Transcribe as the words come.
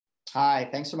Hi,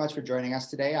 thanks so much for joining us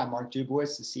today. I'm Mark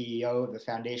Dubowitz, the CEO of the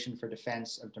Foundation for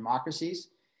Defense of Democracies.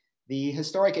 The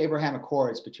historic Abraham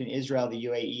Accords between Israel, the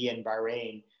UAE, and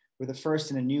Bahrain were the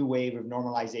first in a new wave of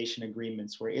normalization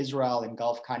agreements where Israel and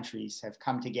Gulf countries have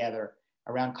come together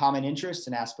around common interests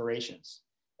and aspirations.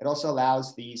 It also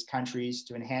allows these countries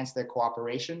to enhance their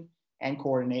cooperation and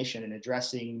coordination in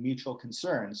addressing mutual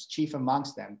concerns, chief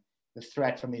amongst them the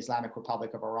threat from the Islamic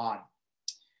Republic of Iran.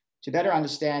 To better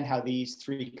understand how these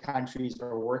three countries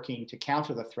are working to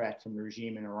counter the threat from the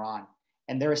regime in Iran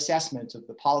and their assessment of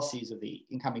the policies of the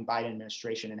incoming Biden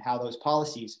administration and how those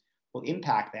policies will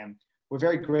impact them, we're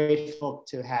very grateful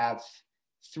to have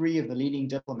three of the leading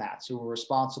diplomats who were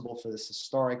responsible for this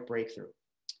historic breakthrough.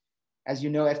 As you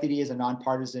know, FDD is a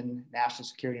nonpartisan national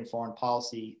security and foreign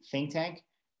policy think tank.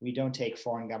 We don't take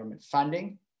foreign government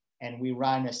funding, and we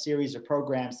run a series of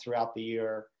programs throughout the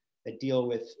year that deal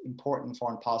with important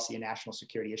foreign policy and national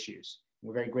security issues.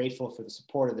 We're very grateful for the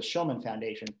support of the Shulman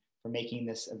Foundation for making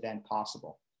this event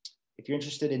possible. If you're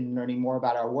interested in learning more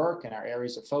about our work and our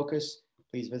areas of focus,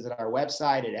 please visit our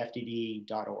website at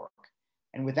fdd.org.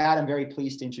 And with that, I'm very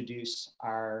pleased to introduce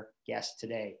our guest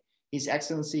today. His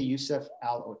Excellency Yousef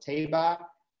al-Otaiba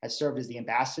has served as the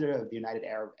ambassador of the United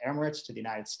Arab Emirates to the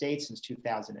United States since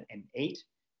 2008.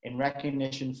 In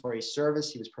recognition for his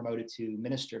service, he was promoted to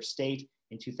Minister of State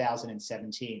in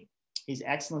 2017. His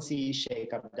Excellency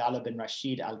Sheikh Abdulla bin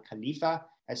Rashid Al Khalifa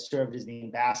has served as the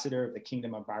ambassador of the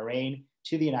Kingdom of Bahrain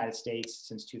to the United States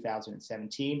since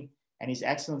 2017. And His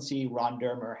Excellency Ron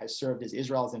Dermer has served as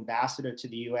Israel's ambassador to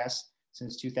the US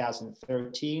since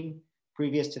 2013.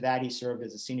 Previous to that, he served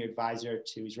as a senior advisor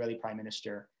to Israeli Prime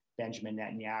Minister Benjamin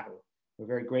Netanyahu. We're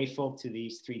very grateful to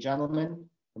these three gentlemen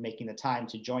for making the time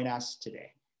to join us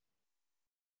today.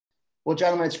 Well,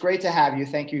 gentlemen, it's great to have you.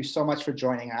 Thank you so much for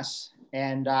joining us.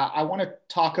 And I want to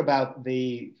talk about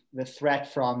the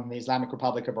threat from the Islamic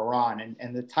Republic of Iran.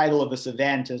 And the title of this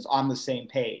event is On the Same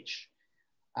Page.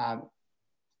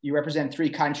 You represent three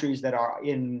countries that are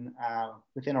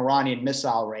within Iranian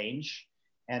missile range.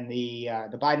 And the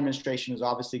Biden administration is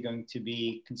obviously going to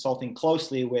be consulting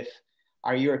closely with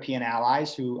our European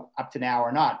allies who up to now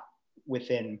are not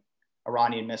within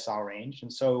Iranian missile range.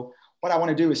 And so what I want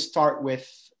to do is start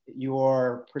with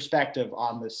your perspective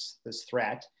on this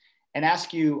threat and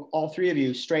ask you, all three of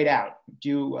you, straight out, do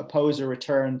you oppose a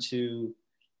return to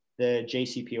the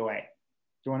JCPOA?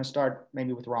 Do you want to start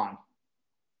maybe with Ron?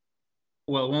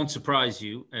 Well, it won't surprise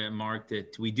you, Mark,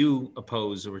 that we do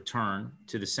oppose a return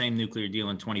to the same nuclear deal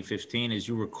in 2015. As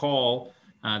you recall,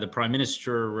 the Prime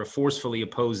Minister forcefully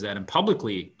opposed that and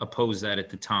publicly opposed that at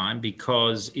the time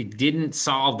because it didn't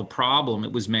solve the problem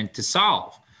it was meant to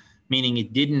solve, meaning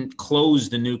it didn't close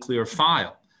the nuclear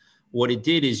file. What it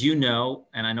did is, you know,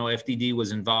 and I know FDD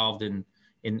was involved in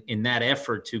that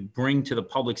effort to bring to the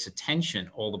public's attention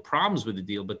all the problems with the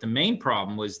deal. But the main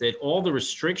problem was that all the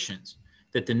restrictions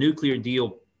that the nuclear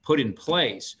deal put in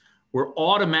place were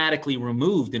automatically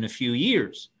removed in a few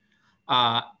years.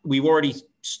 We've already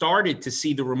started to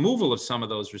see the removal of some of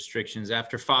those restrictions.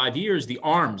 After 5 years, the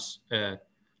arms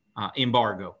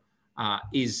embargo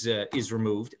is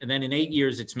removed. And then in 8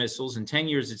 years, it's missiles. In 10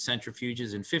 years, it's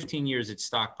centrifuges. In 15 years, it's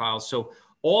stockpiles. So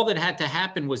all that had to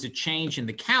happen was a change in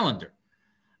the calendar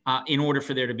in order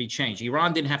for there to be change.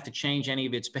 Iran didn't have to change any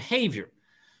of its behavior.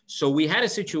 So we had a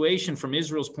situation from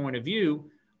Israel's point of view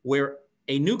where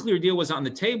a nuclear deal was on the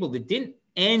table that didn't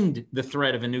end the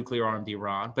threat of a nuclear armed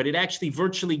Iran, but it actually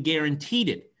virtually guaranteed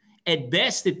it. At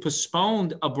best, it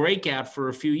postponed a breakout for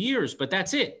a few years, but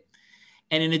that's it.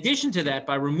 And in addition to that,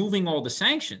 by removing all the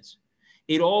sanctions,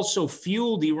 it also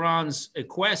fueled Iran's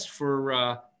quest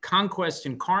for conquest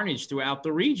and carnage throughout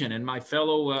the region. And my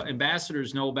fellow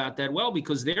ambassadors know about that well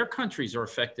because their countries are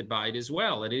affected by it as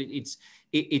well. And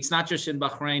it's not just in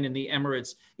Bahrain and the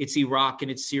Emirates, it's Iraq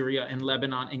and it's Syria and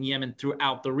Lebanon and Yemen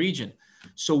throughout the region.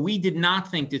 So we did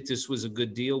not think that this was a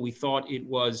good deal. We thought it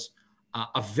was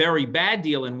a very bad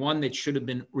deal and one that should have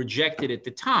been rejected at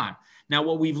the time. Now,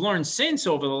 what we've learned since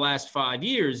over the last 5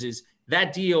 years is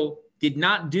that deal did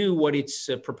not do what its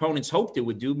proponents hoped it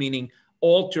would do, meaning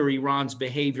alter Iran's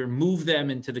behavior, move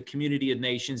them into the community of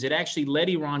nations. It actually led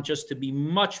Iran just to be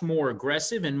much more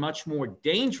aggressive and much more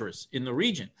dangerous in the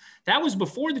region. That was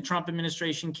before the Trump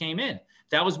administration came in.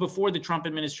 That was before the Trump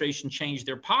administration changed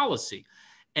their policy.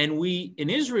 And we in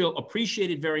Israel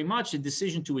appreciated very much the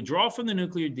decision to withdraw from the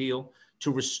nuclear deal,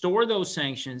 to restore those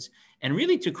sanctions, and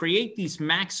really to create this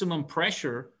maximum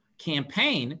pressure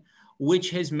campaign,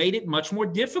 which has made it much more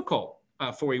difficult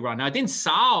for Iran. Now, it didn't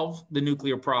solve the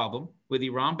nuclear problem with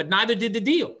Iran, but neither did the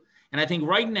deal. And I think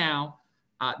right now,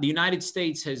 the United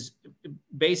States has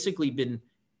basically been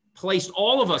placed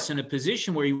all of us in a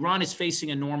position where Iran is facing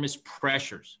enormous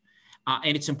pressures.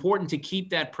 And it's important to keep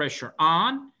that pressure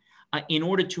on in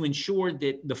order to ensure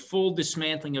that the full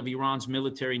dismantling of Iran's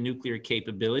military nuclear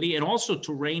capability, and also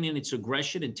to rein in its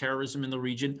aggression and terrorism in the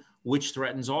region, which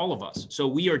threatens all of us. So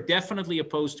we are definitely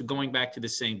opposed to going back to the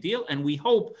same deal. And we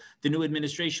hope the new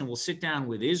administration will sit down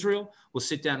with Israel, will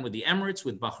sit down with the Emirates,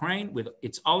 with Bahrain, with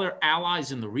its other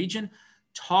allies in the region,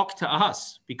 talk to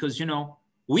us, because, you know,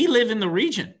 we live in the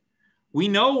region. We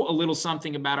know a little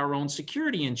something about our own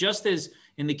security. And just as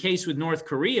in the case with North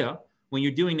Korea, when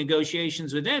you're doing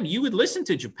negotiations with them, you would listen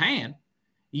to Japan,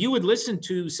 you would listen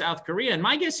to South Korea. And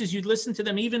my guess is you'd listen to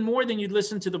them even more than you'd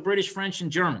listen to the British, French, and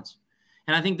Germans.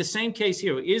 And I think the same case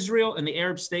here. Israel and the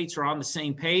Arab states are on the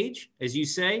same page, as you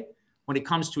say, when it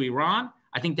comes to Iran.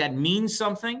 I think that means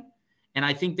something. And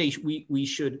I think we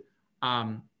should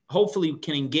hopefully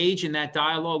can engage in that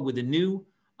dialogue with the new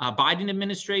Biden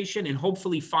administration and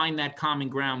hopefully find that common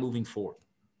ground moving forward.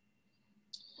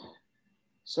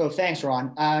 So thanks,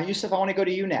 Ron. Yousef, I want to go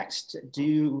to you next. Do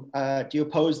you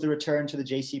oppose the return to the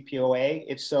JCPOA?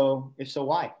 If so,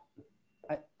 why?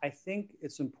 I think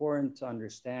it's important to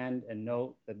understand and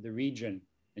note that the region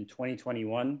in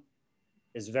 2021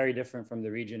 is very different from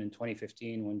the region in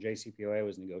 2015 when JCPOA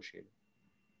was negotiated.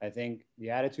 I think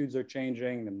the attitudes are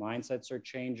changing, the mindsets are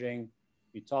changing.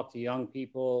 You talk to young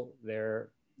people, they're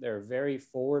very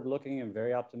forward-looking and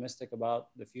very optimistic about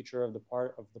the future of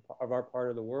our part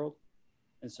of the world.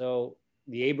 And so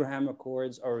the Abraham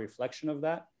Accords are a reflection of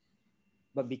that.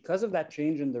 But because of that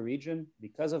change in the region,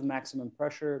 because of maximum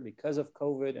pressure, because of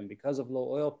COVID, and because of low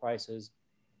oil prices,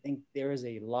 I think there is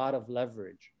a lot of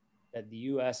leverage that the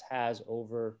US has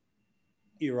over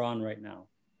Iran right now.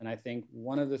 And I think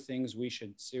one of the things we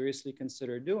should seriously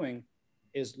consider doing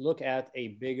is look at a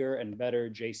bigger and better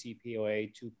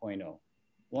JCPOA 2.0,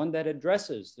 one that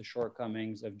addresses the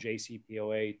shortcomings of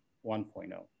JCPOA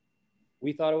 1.0.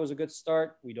 We thought it was a good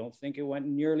start. We don't think it went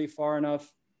nearly far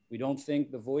enough. We don't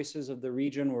think the voices of the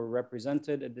region were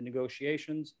represented at the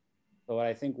negotiations. So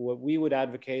I think what we would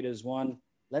advocate is, one,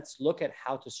 let's look at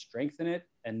how to strengthen it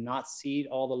and not cede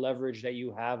all the leverage that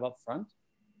you have up front.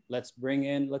 Let's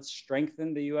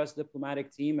strengthen the US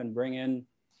diplomatic team and bring in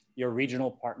your regional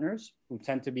partners who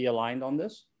tend to be aligned on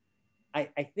this. I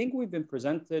think we've been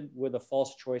presented with a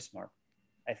false choice, Mark.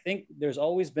 I think there's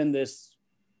always been this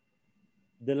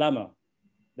dilemma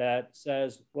that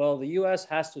says, well, the US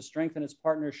has to strengthen its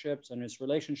partnerships and its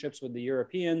relationships with the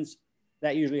Europeans.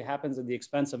 That usually happens at the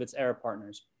expense of its Arab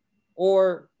partners.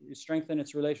 Or strengthen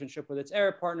its relationship with its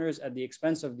Arab partners at the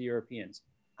expense of the Europeans.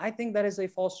 I think that is a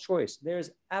false choice.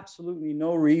 There's absolutely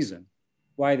no reason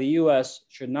why the US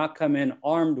should not come in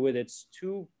armed with its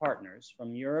two partners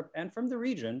from Europe and from the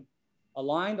region,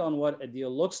 aligned on what a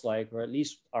deal looks like, or at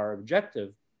least our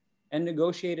objective, and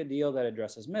negotiate a deal that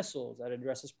addresses missiles, that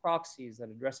addresses proxies, that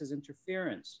addresses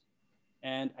interference.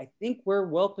 And I think we're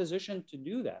well positioned to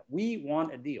do that. We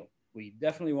want a deal. We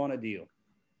definitely want a deal.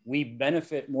 We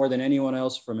benefit more than anyone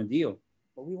else from a deal,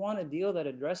 but we want a deal that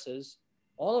addresses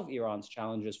all of Iran's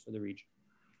challenges for the region.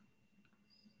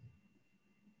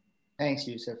 Thanks,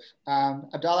 Yousef.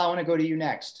 Abdulla, I want to go to you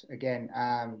next. Again,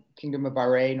 Kingdom of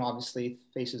Bahrain obviously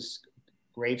faces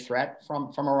grave threat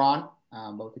from Iran,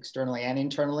 both externally and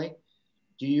internally.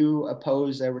 Do you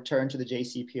oppose a return to the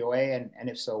JCPOA, and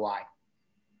if so, why?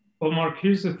 Well, Mark,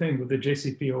 here's the thing with the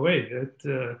JCPOA.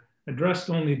 It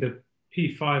addressed only the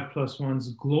P5+1's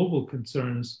global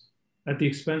concerns at the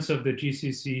expense of the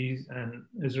GCC's and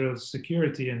Israel's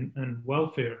security and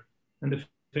welfare in the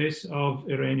face of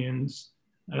Iranians'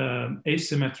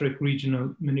 asymmetric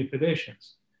regional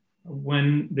manipulations.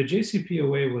 When the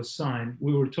JCPOA was signed,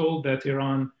 we were told that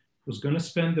Iran was going to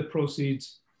spend the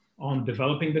proceeds on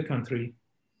developing the country,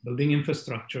 building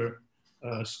infrastructure,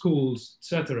 schools,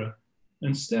 etc.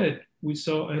 Instead, we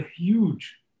saw a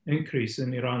huge increase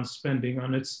in Iran's spending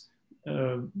on its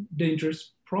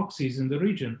dangerous proxies in the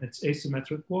region, its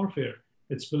asymmetric warfare,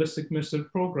 its ballistic missile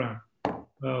program,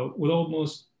 with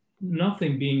almost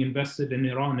nothing being invested in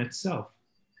Iran itself.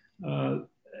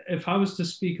 If I was to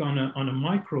speak on a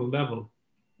micro level,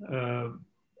 I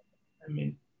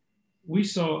mean, we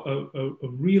saw a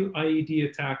real IED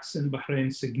attacks in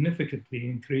Bahrain significantly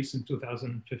increase in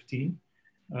 2015.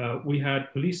 We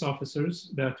had police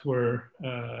officers that were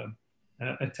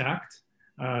attacked.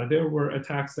 There were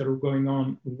attacks that were going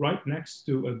on right next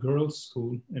to a girls'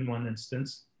 school in one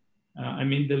instance. I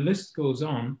mean, the list goes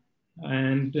on,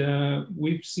 and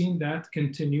we've seen that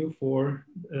continue for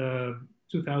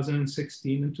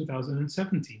 2016 and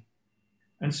 2017.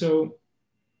 And so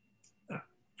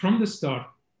from the start,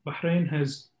 Bahrain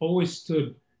has always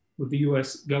stood with the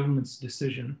US government's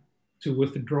decision to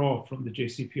withdraw from the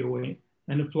JCPOA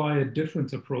and apply a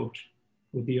different approach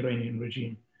with the Iranian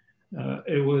regime.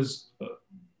 It was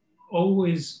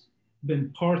always been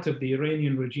part of the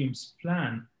Iranian regime's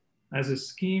plan as a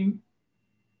scheme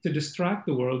to distract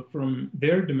the world from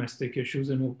their domestic issues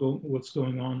and what's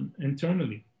going on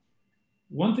internally.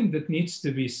 One thing that needs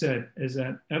to be said is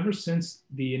that ever since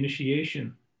the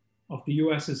initiation of the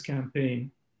US's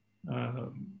campaign,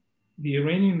 the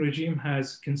Iranian regime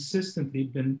has consistently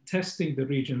been testing the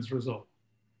region's resolve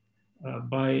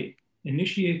by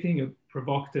initiating a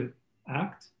provocative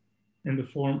act in the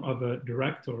form of a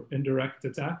direct or indirect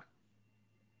attack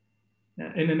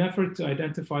in an effort to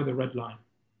identify the red line.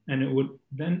 And it would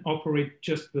then operate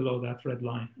just below that red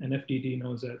line. And FDD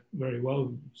knows that very well.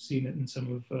 We've seen it in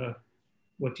some of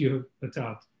what you have put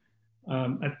out.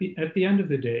 At the end of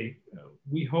the day,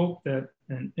 we hope that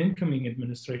an incoming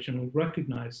administration will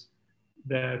recognize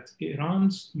that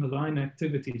Iran's malign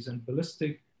activities and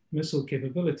ballistic missile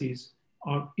capabilities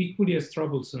are equally as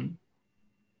troublesome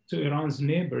to Iran's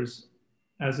neighbors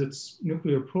as its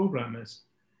nuclear program is.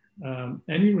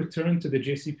 Any return to the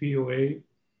JCPOA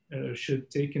should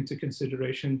take into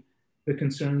consideration the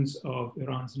concerns of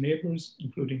Iran's neighbors,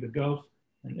 including the Gulf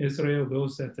and Israel,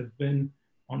 those that have been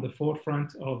on the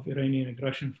forefront of Iranian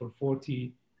aggression for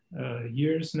 40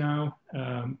 years now.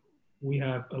 We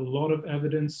have a lot of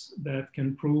evidence that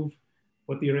can prove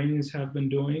what the Iranians have been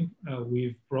doing.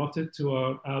 We've brought it to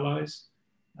our allies,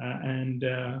 and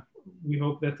we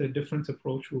hope that a different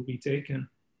approach will be taken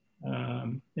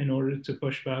in order to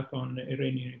push back on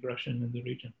Iranian aggression in the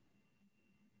region.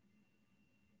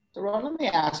 So Ron, let me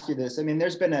ask you this. I mean,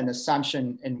 there's been an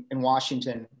assumption in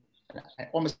Washington,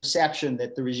 almost perception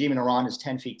that the regime in Iran is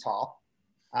 10 feet tall,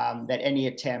 that any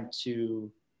attempt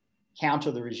to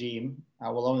counter the regime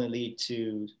will only lead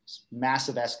to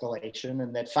massive escalation,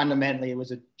 and that fundamentally it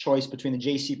was a choice between the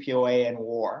JCPOA and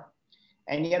war.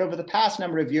 And yet over the past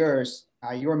number of years,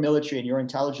 your military and your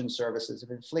intelligence services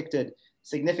have inflicted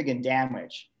significant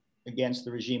damage against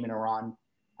the regime in Iran,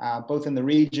 both in the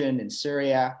region, in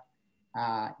Syria,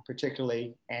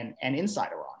 particularly, and inside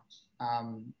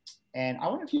Iran. And I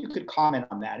wonder if you could comment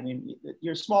on that. I mean,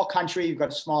 you're a small country, you've got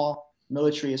a small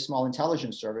military, a small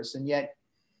intelligence service, and yet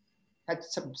had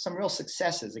some real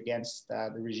successes against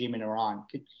the regime in Iran.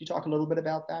 Could you talk a little bit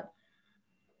about that?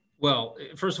 Well,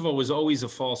 first of all, it was always a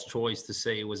false choice to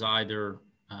say it was either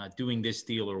doing this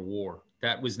deal or war.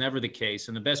 That was never the case.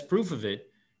 And the best proof of it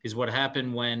is what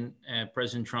happened when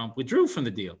President Trump withdrew from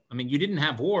the deal. I mean, you didn't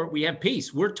have war, we have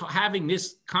peace. We're having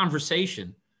this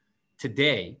conversation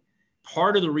today.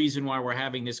 Part of the reason why we're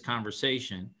having this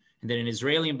conversation, and that an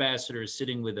Israeli ambassador is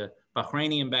sitting with a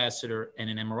Bahraini ambassador and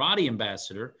an Emirati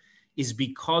ambassador, is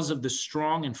because of the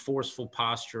strong and forceful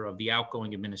posture of the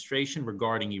outgoing administration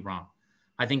regarding Iran.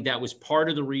 I think that was part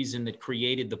of the reason that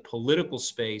created the political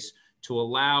space to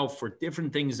allow for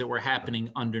different things that were happening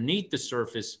underneath the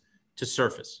surface to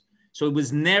surface. So it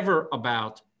was never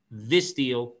about this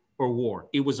deal or war.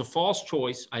 It was a false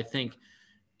choice, I think,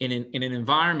 in an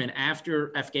environment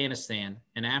after Afghanistan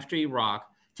and after Iraq,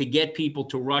 to get people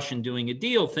to rush in doing a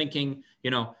deal, thinking,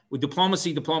 you know, with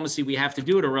diplomacy, we have to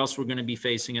do it or else we're going to be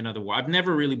facing another war. I've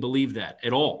never really believed that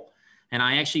at all. And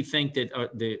I actually think that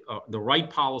the right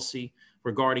policy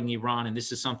regarding Iran, and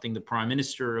this is something the Prime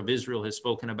Minister of Israel has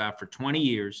spoken about for 20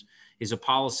 years, is a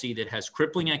policy that has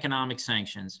crippling economic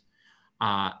sanctions,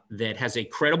 that has a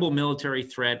credible military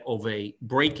threat of a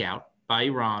breakout by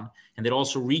Iran, and that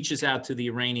also reaches out to the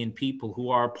Iranian people who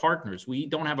are partners. We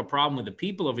don't have a problem with the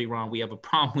people of Iran. We have a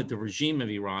problem with the regime of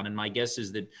Iran. And my guess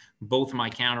is that both my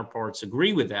counterparts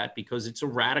agree with that, because it's a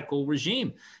radical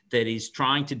regime that is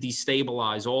trying to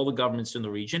destabilize all the governments in the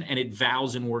region, and it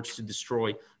vows and works to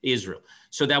destroy Israel.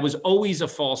 So that was always a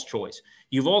false choice.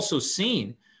 You've also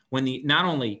seen when not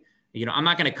only, you know, I'm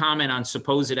not going to comment on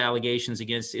supposed allegations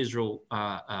against Israel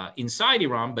inside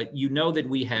Iran, but you know that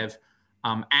we have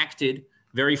acted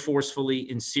very forcefully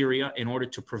in Syria in order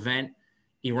to prevent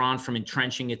Iran from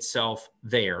entrenching itself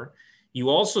there. You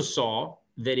also saw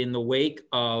that in the wake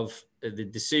of the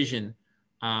decision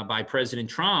by President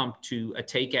Trump to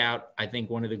take out, I think,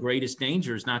 one of the greatest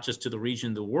dangers, not just to the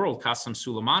region of the world, Qasem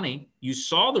Soleimani, you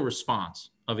saw the response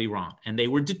of Iran, and they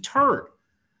were deterred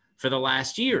for the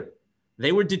last year.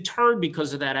 They were deterred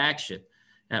because of that action.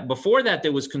 Before that,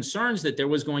 there was concerns that there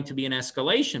was going to be an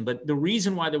escalation, but the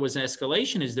reason why there was an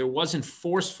escalation is there wasn't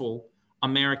forceful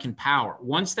American power.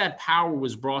 Once that power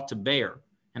was brought to bear,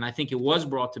 and I think it was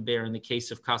brought to bear in the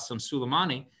case of Qasem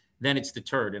Soleimani, then it's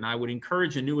deterred. And I would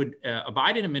encourage a new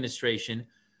Biden administration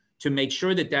to make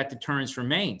sure that that deterrence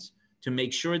remains, to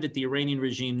make sure that the Iranian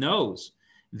regime knows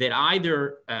that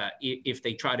either if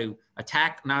they try to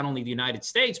attack not only the United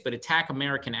States, but attack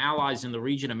American allies in the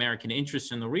region, American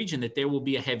interests in the region, that there will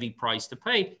be a heavy price to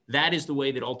pay. That is the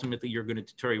way that ultimately you're going to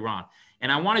deter Iran.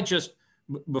 And I want to just,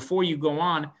 before you go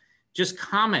on, just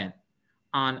comment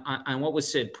on what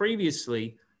was said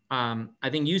previously. I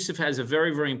think Yousef has a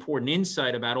very, very important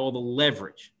insight about all the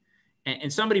leverage.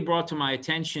 And somebody brought to my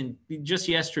attention just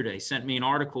yesterday, sent me an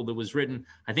article that was written,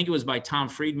 I think it was by Tom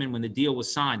Friedman when the deal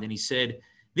was signed. And he said,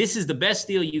 this is the best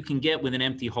deal you can get with an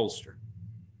empty holster.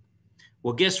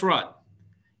 Well, guess what?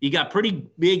 You got pretty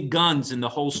big guns in the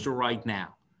holster right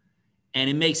now. And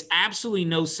it makes absolutely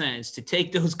no sense to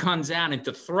take those guns out and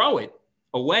to throw it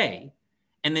away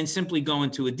and then simply go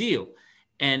into a deal.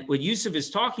 And what Yousef is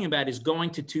talking about is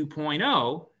going to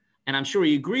 2.0. And I'm sure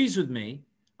he agrees with me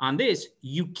on this.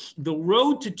 The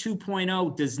road to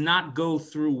 2.0 does not go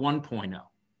through 1.0.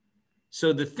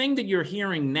 So the thing that you're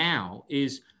hearing now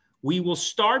is we will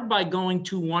start by going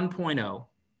to 1.0,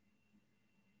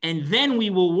 and then we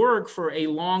will work for a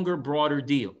longer, broader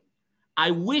deal.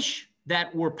 I wish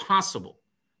that were possible,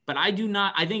 but I do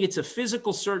not. I think it's a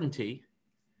physical certainty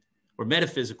or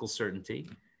metaphysical certainty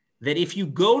that if you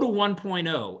go to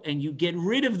 1.0 and you get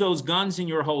rid of those guns in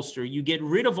your holster, you get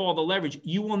rid of all the leverage,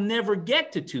 you will never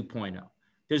get to 2.0.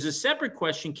 There's a separate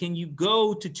question. Can you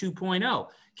go to 2.0?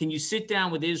 Can you sit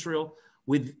down with Israel,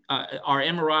 with our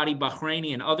Emirati,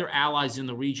 Bahraini, and other allies in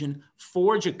the region,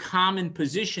 forge a common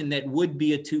position that would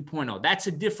be a 2.0? That's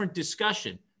a different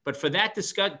discussion. But for that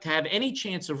discussion, to have any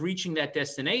chance of reaching that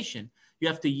destination, you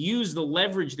have to use the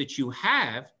leverage that you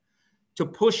have to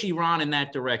push Iran in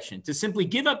that direction. To simply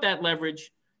give up that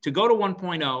leverage, to go to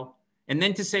 1.0, and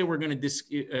then to say we're going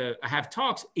to have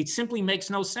talks, it simply makes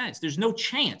no sense. There's no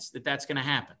chance that that's going to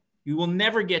happen. You will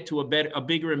never get to a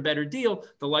bigger and better deal,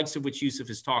 the likes of which Yousef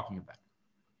is talking about.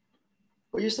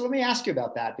 Well, Yousef, let me ask you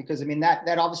about that, because I mean, that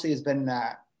obviously has been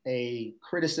a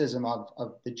criticism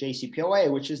of the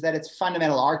JCPOA, which is that its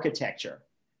fundamental architecture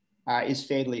is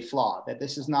fatally flawed, that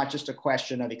this is not just a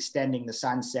question of extending the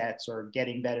sunsets or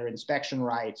getting better inspection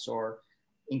rights or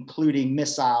including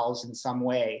missiles in some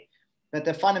way, but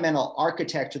the fundamental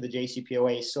architecture of the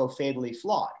JCPOA is so fatally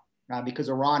flawed because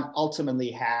Iran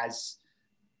ultimately has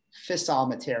fissile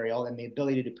material and the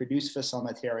ability to produce fissile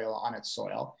material on its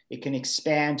soil. It can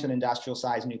expand to an industrial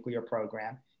sized nuclear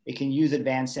program. It can use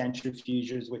advanced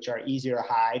centrifuges, which are easier to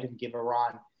hide and give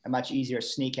Iran a much easier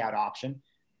sneak out option.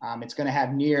 It's going to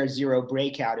have near zero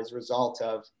breakout as a result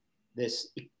of this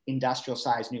industrial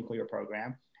sized nuclear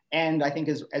program. And I think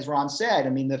as Ron said, I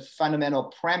mean, the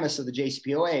fundamental premise of the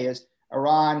JCPOA is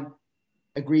Iran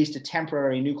agrees to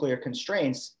temporary nuclear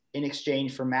constraints in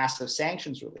exchange for massive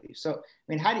sanctions relief. So, I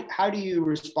mean, how do you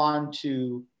respond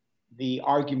to the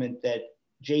argument that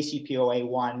JCPOA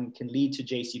 1 can lead to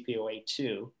JCPOA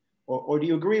 2? Or do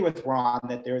you agree with Ron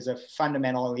that there's a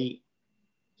fundamental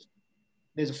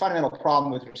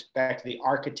problem with respect to the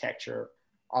architecture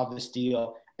of this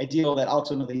deal, a deal that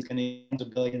ultimately is going to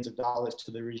give billions of dollars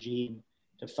to the regime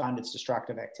to fund its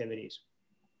destructive activities?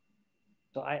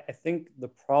 So I think the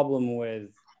problem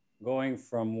with going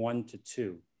from 1 to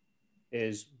 2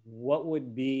 is what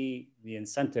would be the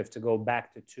incentive to go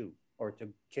back to 2 or to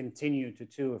continue to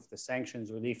 2 if the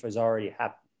sanctions relief has already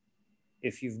happened?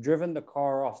 If you've driven the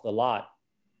car off the lot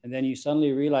and then you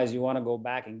suddenly realize you want to go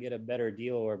back and get a better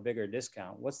deal or a bigger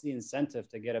discount, what's the incentive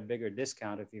to get a bigger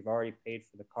discount if you've already paid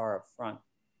for the car up front?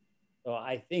 So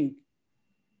I think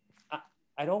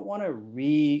I don't want to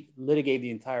re-litigate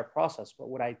the entire process, but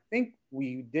what I think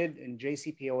we did in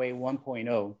JCPOA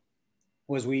 1.0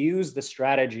 was we used the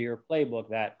strategy or playbook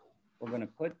that we're going to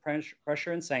put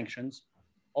pressure and sanctions.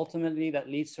 Ultimately, that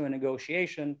leads to a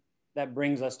negotiation that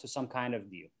brings us to some kind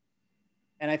of deal.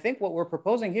 And I think what we're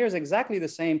proposing here is exactly the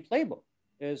same playbook.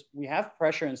 Is we have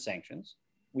pressure and sanctions.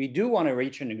 We do want to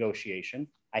reach a negotiation,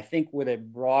 I think with a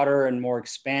broader and more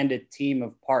expanded team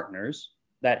of partners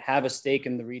that have a stake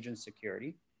in the region's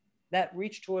security that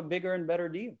reach to a bigger and better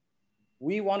deal.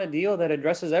 We want a deal that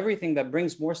addresses everything that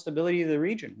brings more stability to the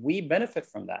region. We benefit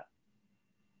from that.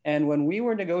 And when we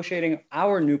were negotiating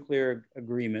our nuclear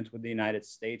agreement with the United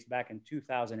States back in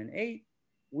 2008,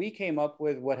 we came up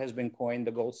with what has been coined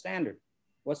the gold standard.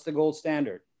 What's the gold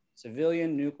standard?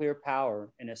 Civilian nuclear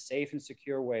power in a safe and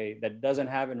secure way that doesn't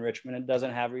have enrichment and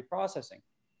doesn't have reprocessing.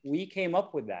 We came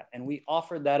up with that and we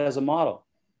offered that as a model.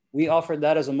 We offered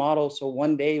that as a model so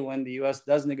one day when the US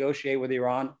does negotiate with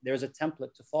Iran, there's a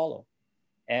template to follow.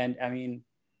 And I mean,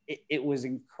 it was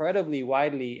incredibly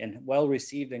widely and well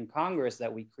received in Congress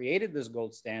that we created this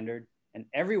gold standard and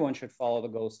everyone should follow the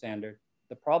gold standard.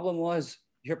 The problem was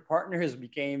your partners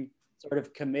became sort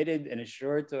of committed and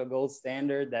assured to a gold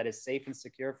standard that is safe and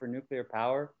secure for nuclear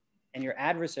power, and your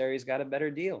adversary's got a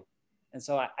better deal. And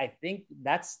so I think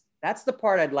that's the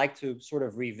part I'd like to sort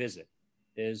of revisit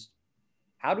is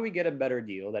how do we get a better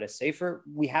deal that is safer?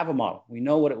 We have a model. We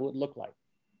know what it would look like.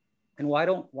 And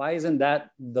why isn't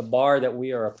that the bar that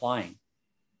we are applying?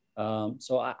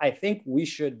 So I think we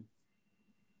should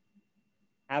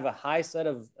have a high set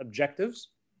of objectives,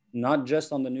 not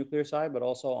just on the nuclear side, but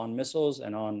also on missiles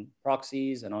and on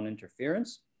proxies and on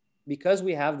interference, because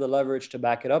we have the leverage to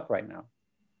back it up right now.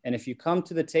 And if you come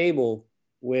to the table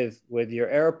with your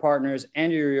Arab partners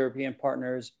and your European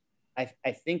partners,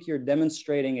 I think you're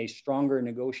demonstrating a stronger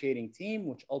negotiating team,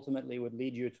 which ultimately would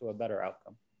lead you to a better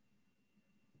outcome.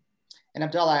 And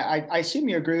Abdulla, I assume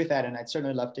you agree with that, and I'd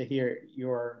certainly love to hear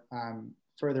your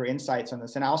further insights on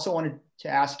this. And I also wanted to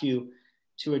ask you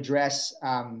to address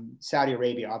Saudi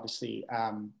Arabia. Obviously,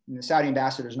 the Saudi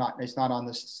ambassador is not on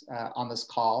this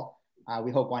call.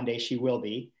 We hope one day she will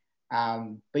be.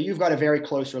 But you've got a very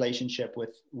close relationship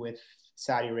with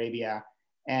Saudi Arabia.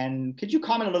 And could you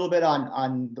comment a little bit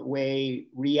on the way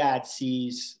Riyadh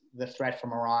sees the threat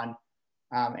from Iran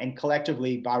and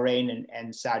collectively Bahrain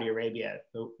and Saudi Arabia,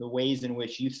 the ways in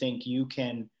which you think you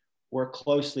can work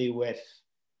closely with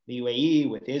the UAE,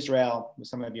 with Israel, with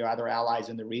some of your other allies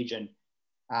in the region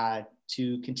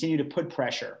to continue to put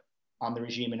pressure on the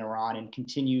regime in Iran and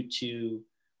continue to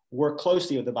work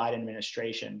closely with the Biden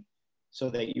administration so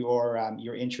that your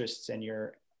interests and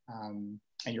your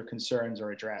concerns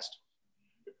are addressed?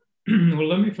 Well,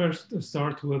 let me first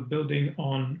start with building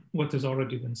on what has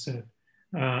already been said.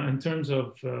 In terms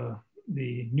of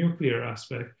the nuclear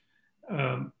aspect,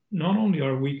 not only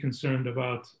are we concerned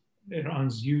about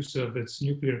Iran's use of its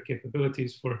nuclear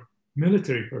capabilities for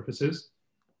military purposes,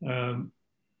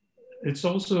 it's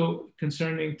also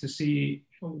concerning to see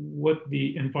what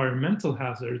the environmental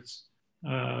hazards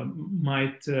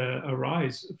might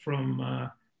arise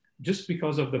from just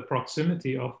because of the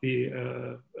proximity of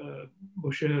the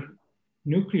Bushehr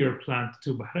nuclear plant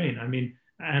to Bahrain. I mean,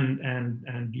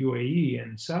 and UAE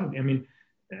and Saudi. I mean,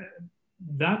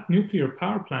 that nuclear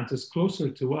power plant is closer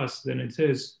to us than it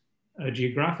is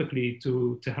geographically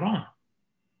to Tehran.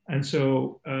 And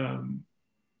so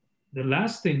the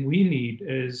last thing we need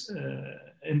is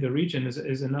in the region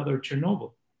is another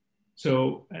Chernobyl.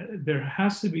 So there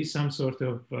has to be some sort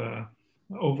of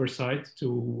oversight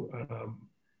to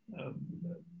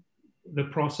the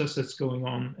process that's going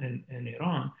on in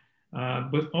Iran.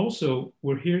 But also,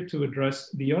 we're here to address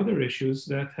the other issues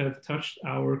that have touched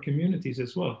our communities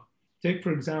as well. Take,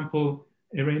 for example,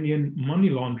 Iranian money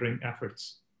laundering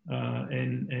efforts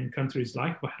in countries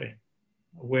like Bahrain,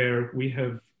 where we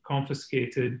have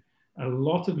confiscated a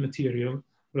lot of material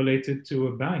related to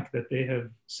a bank that they have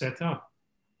set up,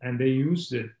 and they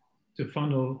used it to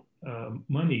funnel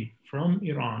money from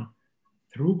Iran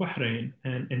through Bahrain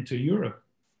and into Europe.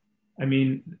 I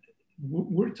mean,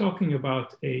 we're talking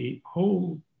about a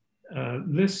whole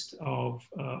list of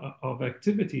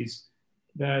activities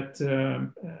that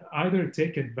either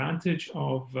take advantage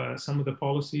of some of the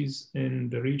policies in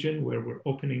the region where we're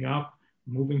opening up,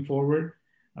 moving forward,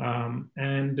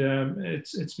 and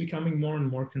it's becoming more and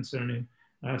more concerning.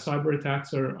 Cyber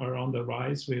attacks are on the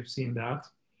rise. We have seen that.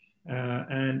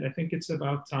 And I think it's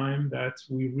about time that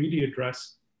we really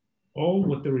address all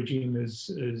what the regime is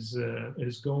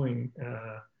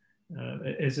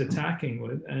attacking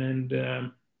with,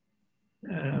 and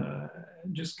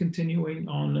just continuing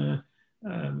on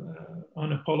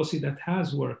a policy that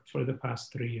has worked for the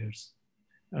past 3 years.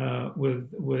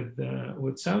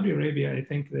 With Saudi Arabia, I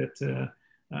think that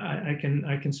I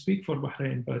can speak for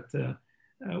Bahrain, but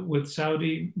with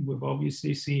Saudi, we've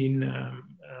obviously seen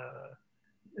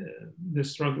the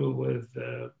struggle with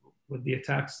the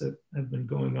attacks that have been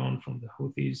going on from the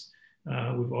Houthis.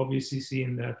 We've obviously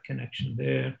seen that connection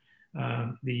there.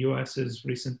 The US's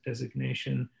recent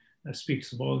designation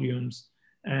speaks volumes.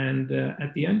 And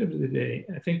at the end of the day,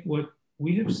 I think what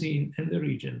we have seen in the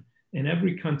region, in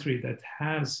every country that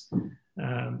has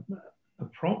a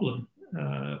problem,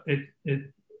 it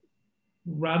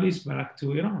rallies back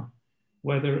to Iran,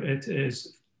 whether it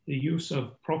is the use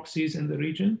of proxies in the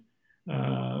region,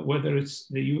 whether it's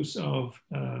the use of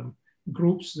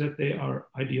groups that they are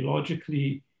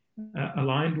ideologically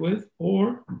aligned with,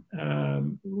 or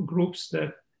groups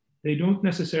that they don't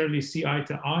necessarily see eye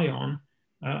to eye on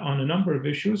a number of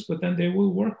issues, but then they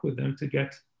will work with them to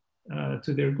get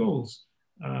to their goals.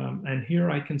 And here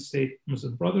I can state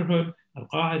Muslim Brotherhood,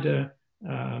 al-Qaeda,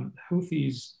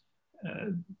 Houthis,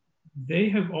 they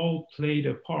have all played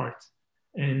a part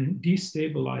in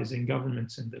destabilizing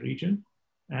governments in the region.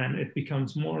 And it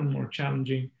becomes more and more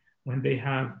challenging when they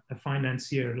have a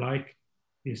financier like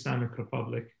the Islamic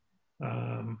Republic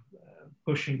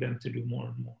pushing them to do more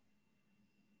and more.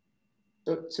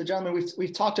 So gentlemen,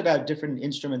 we've talked about different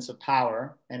instruments of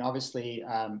power, and obviously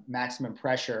maximum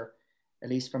pressure, at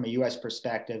least from a US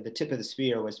perspective, the tip of the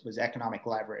spear was economic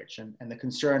leverage. And the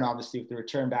concern, obviously, with the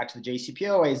return back to the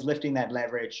JCPOA is lifting that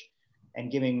leverage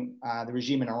and giving the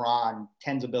regime in Iran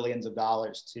tens of billions of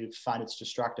dollars to fund its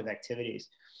destructive activities.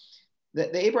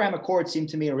 The Abraham Accords seem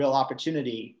to me a real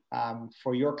opportunity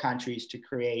for your countries to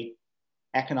create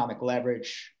economic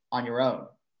leverage on your own.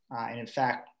 And in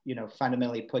fact,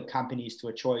 fundamentally put companies to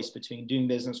a choice between doing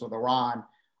business with Iran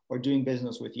or doing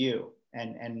business with you.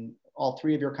 And all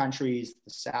three of your countries,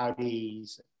 the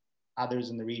Saudis, others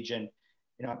in the region,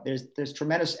 there's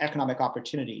tremendous economic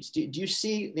opportunities. Do you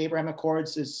see the Abraham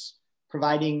Accords as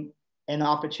providing an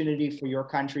opportunity for your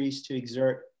countries to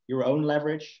exert your own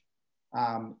leverage,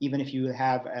 even if you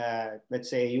have, let's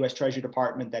say, a US Treasury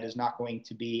Department that is not going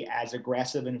to be as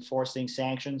aggressive in enforcing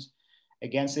sanctions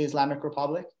against the Islamic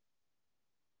Republic?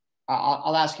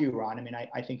 I'll ask you, Ron. I mean,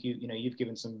 I think you've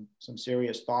given some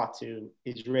serious thought to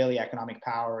Israeli economic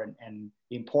power and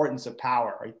the importance of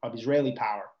power, of Israeli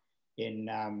power in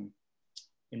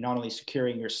not only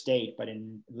securing your state, but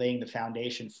in laying the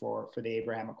foundation for the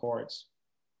Abraham Accords.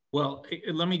 Well,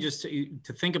 let me just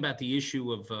to think about the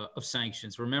issue of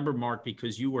sanctions. Remember, Mark,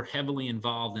 because you were heavily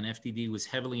involved and FDD was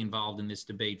heavily involved in this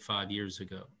debate 5 years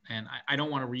ago. And I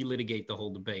don't want to relitigate the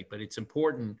whole debate, but it's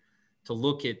important to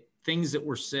look at things that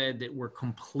were said that were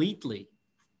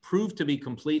proved to be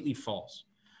completely false.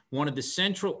 One of the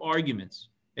central arguments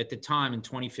at the time in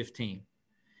 2015,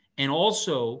 and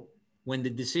also when the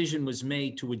decision was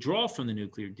made to withdraw from the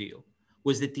nuclear deal,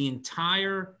 was that the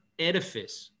entire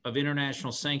edifice of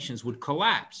international sanctions would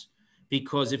collapse,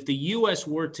 because if the US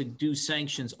were to do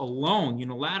sanctions alone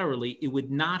unilaterally, it would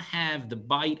not have the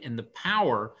bite and the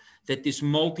power that this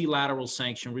multilateral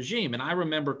sanction regime. And I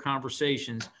remember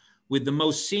conversations with the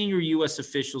most senior US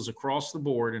officials across the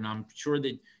board, and I'm sure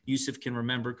that Yousef can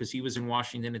remember because he was in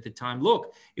Washington at the time.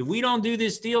 Look, if we don't do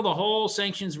this deal, the whole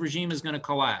sanctions regime is going to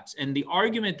collapse. And the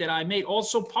argument that I made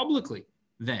also publicly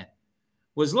then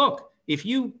was, look, if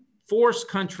you force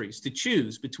countries to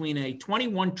choose between a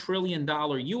 $21 trillion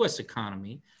US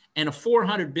economy and a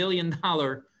 $400 billion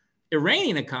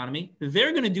Iranian economy,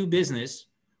 they're going to do business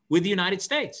with the United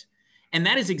States. And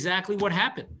that is exactly what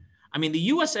happened. I mean, the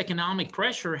US economic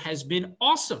pressure has been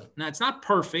awesome. Now, it's not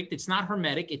perfect. It's not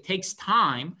hermetic. It takes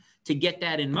time to get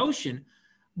that in motion,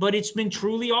 but it's been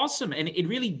truly awesome. And it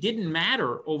really didn't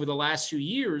matter over the last few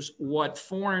years what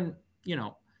foreign,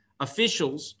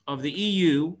 officials of the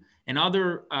EU and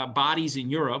other bodies in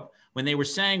Europe, when they were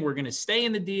saying, we're going to stay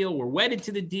in the deal, we're wedded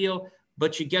to the deal,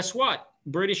 but guess what?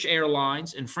 British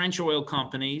airlines and French oil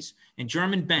companies and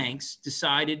German banks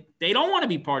decided they don't want to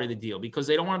be part of the deal because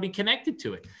they don't want to be connected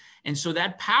to it. And so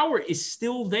that power is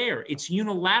still there. It's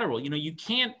unilateral. You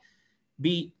can't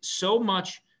be so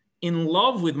much in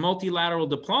love with multilateral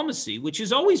diplomacy, which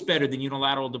is always better than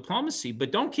unilateral diplomacy.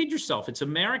 But don't kid yourself. It's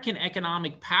American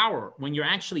economic power when you're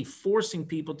actually forcing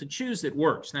people to choose that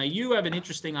works. Now, you have an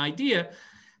interesting idea.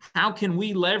 How can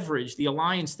we leverage the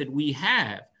alliance that we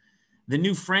have, the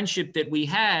new friendship that we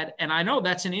had? And I know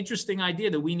that's an interesting idea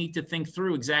that we need to think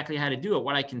through exactly how to do it.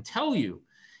 What I can tell you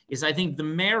is I think the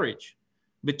marriage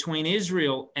between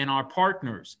Israel and our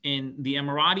partners in the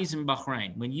Emiratis and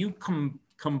Bahrain, when you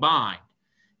combine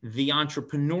the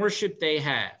entrepreneurship they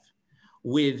have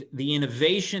with the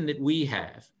innovation that we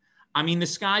have, I mean, the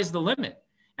sky's the limit.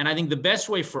 And I think the best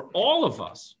way for all of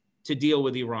us to deal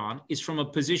with Iran is from a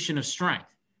position of strength.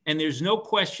 And there's no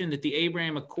question that the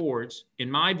Abraham Accords, in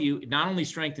my view, it not only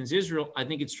strengthens Israel, I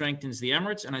think it strengthens the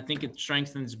Emirates, and I think it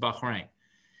strengthens Bahrain.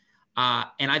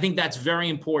 And I think that's very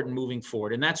important moving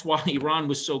forward. And that's why Iran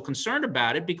was so concerned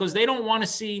about it, because they don't want to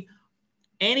see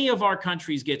any of our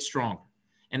countries get stronger.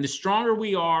 And the stronger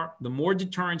we are, the more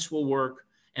deterrence will work,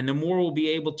 and the more we'll be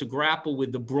able to grapple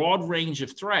with the broad range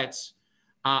of threats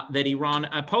that Iran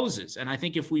poses. And I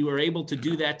think if we were able to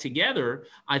do that together,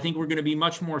 I think we're going to be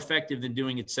much more effective than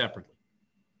doing it separately.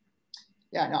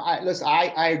 Yeah, no,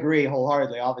 I agree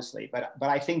wholeheartedly, obviously, but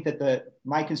I think that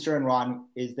my concern, Ron,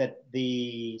 is that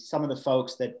some of the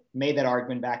folks that made that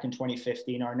argument back in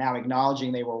 2015 are now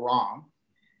acknowledging they were wrong,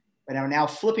 but are now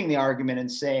flipping the argument and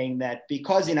saying that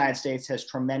because the United States has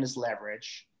tremendous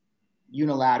leverage,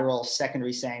 unilateral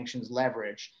secondary sanctions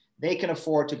leverage, they can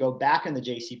afford to go back in the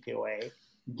JCPOA,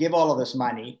 give all of this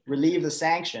money, relieve the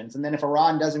sanctions, and then if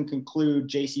Iran doesn't conclude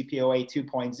JCPOA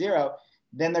 2.0,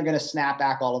 then they're going to snap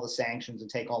back all of the sanctions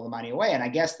and take all the money away. And I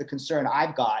guess the concern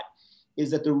I've got is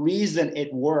that the reason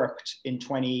it worked in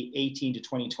 2018 to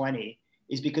 2020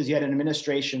 is because you had an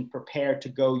administration prepared to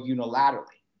go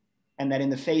unilaterally. And that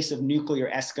in the face of nuclear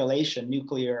escalation,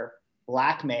 nuclear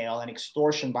blackmail and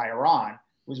extortion by Iran,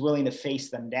 was willing to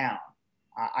face them down.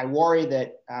 I worry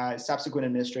that subsequent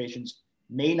administrations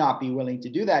may not be willing to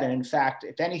do that. And in fact,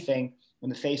 if anything, in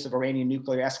the face of Iranian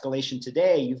nuclear escalation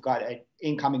today, you've got an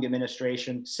incoming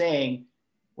administration saying,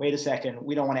 wait a second,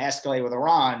 we don't want to escalate with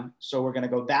Iran, so we're going to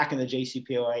go back in the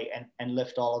JCPOA and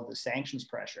lift all of the sanctions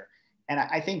pressure. And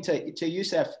I think to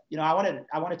Yousef, I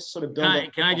wanted to sort of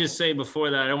build. Can I just say before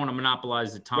that, I don't want to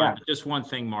monopolize the time, yeah. But just one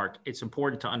thing, Mark, it's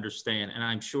important to understand, and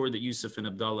I'm sure that Yousef and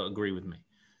Abdulla agree with me.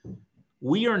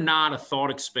 We are not a thought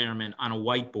experiment on a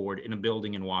whiteboard in a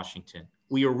building in Washington.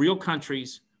 We are real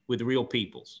countries with real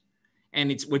peoples. And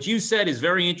it's what you said is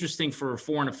very interesting for a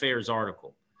foreign affairs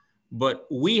article, but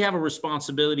we have a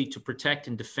responsibility to protect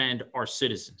and defend our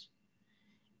citizens.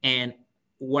 And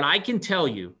what I can tell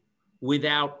you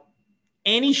without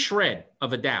any shred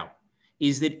of a doubt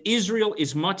is that Israel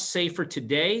is much safer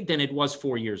today than it was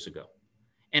 4 years ago.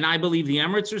 And I believe the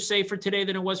Emirates are safer today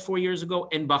than it was 4 years ago,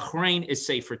 and Bahrain is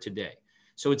safer today.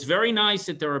 So it's very nice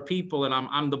that there are people, and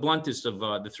I'm the bluntest of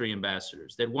the three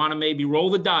ambassadors, that want to maybe roll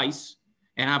the dice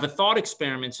and have a thought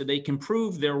experiment so they can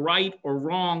prove they're right or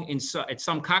wrong at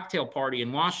some cocktail party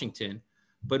in Washington.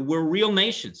 But we're real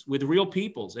nations with real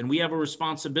peoples, and we have a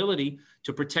responsibility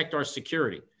to protect our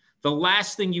security. The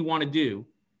last thing you want to do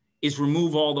is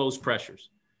remove all those pressures,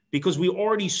 because we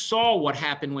already saw what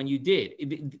happened when you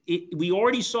did. We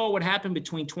already saw what happened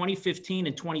between 2015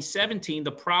 and 2017.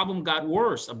 The problem got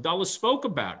worse. Abdullah spoke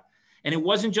about it. And it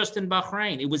wasn't just in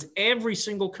Bahrain. It was every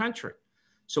single country.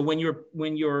 So when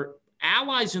your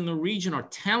allies in the region are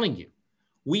telling you,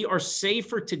 we are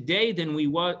safer today than we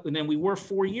were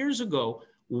 4 years ago,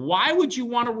 why would you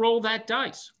want to roll that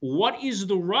dice? What is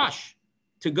the rush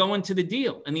to go into the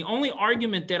deal? And the only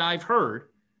argument that I've heard,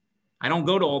 I don't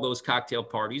go to all those cocktail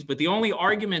parties, but the only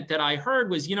argument that I heard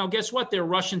was, guess what? They're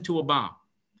rushing to a bomb.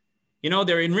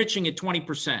 They're enriching at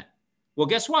 20%. Well,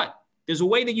 guess what? There's a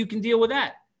way that you can deal with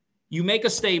that. You make a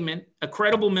statement, a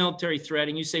credible military threat,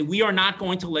 and you say, we are not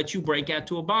going to let you break out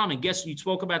to a bomb. And guess, you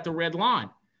spoke about the red line.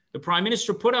 The prime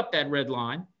minister put up that red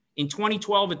line in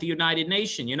 2012 at the United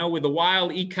Nations, with the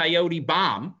Wild E. Coyote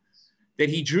bomb, that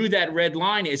he drew that red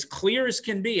line as clear as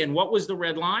can be. And what was the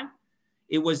red line?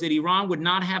 It was that Iran would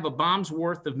not have a bomb's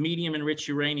worth of medium enriched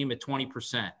uranium at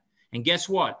 20%. And guess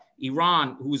what?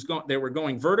 Iran, they were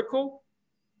going vertical,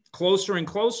 closer and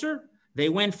closer. They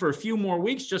went for a few more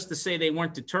weeks just to say they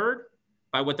weren't deterred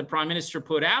by what the prime minister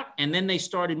put out. And then they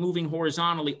started moving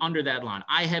horizontally under that line.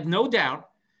 I have no doubt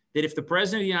that if the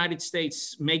president of the United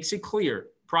States makes it clear,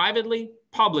 privately,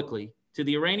 publicly, to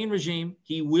the Iranian regime,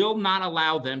 he will not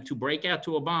allow them to break out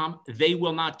to a bomb. They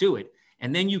will not do it.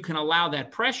 And then you can allow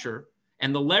that pressure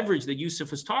and the leverage that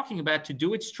Yousef was talking about to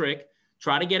do its trick,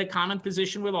 try to get a common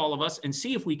position with all of us and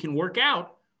see if we can work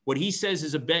out what he says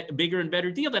is a bigger and better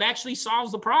deal that actually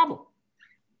solves the problem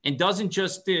and doesn't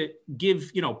just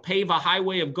pave a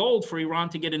highway of gold for Iran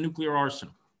to get a nuclear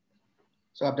arsenal.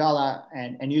 So Abdullah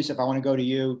and Yousef, I want to go to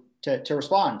you to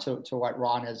respond to what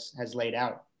Ron has laid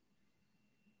out.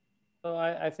 So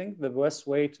I think the best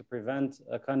way to prevent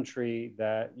a country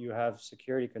that you have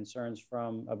security concerns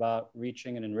from about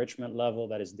reaching an enrichment level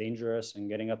that is dangerous and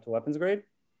getting up to weapons grade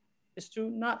is to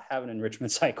not have an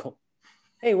enrichment cycle.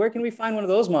 Hey, where can we find one of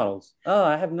those models? Oh,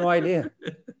 I have no idea.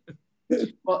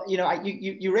 Well,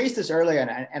 you raised this earlier,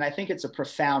 and I think it's a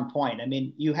profound point. I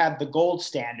mean, you have the gold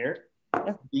standard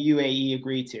the UAE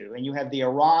agreed to, and you have the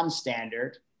Iran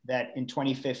standard that in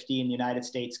 2015 the United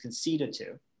States conceded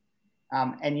to.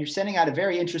 And you're sending out a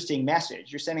very interesting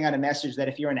message. You're sending out a message that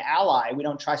if you're an ally, we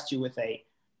don't trust you with a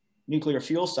nuclear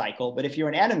fuel cycle. But if you're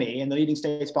an enemy and the leading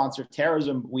state sponsor of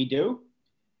terrorism, we do.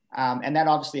 And that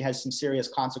obviously has some serious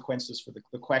consequences for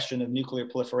the question of nuclear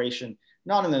proliferation,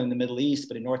 not only in the Middle East,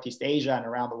 but in Northeast Asia and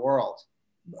around the world.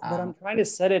 But I'm trying to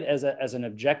set it as an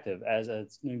objective, as a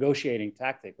negotiating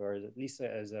tactic, or at least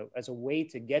as a way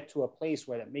to get to a place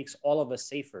where that makes all of us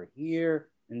safer here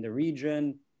in the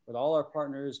region with all our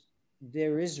partners.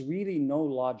 There is really no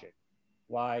logic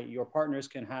why your partners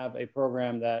can have a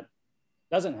program that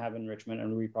doesn't have enrichment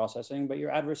and reprocessing, but your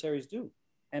adversaries do.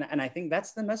 And I think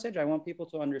that's the message I want people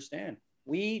to understand.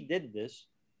 We did this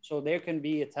so there can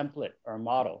be a template or a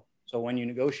model. So when you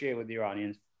negotiate with the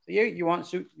Iranians, so you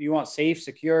want safe,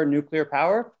 secure nuclear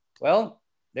power? Well,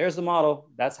 there's the model.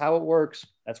 That's how it works.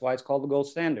 That's why it's called the gold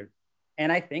standard.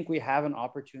 And I think we have an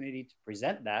opportunity to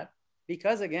present that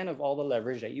because, again, of all the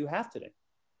leverage that you have today.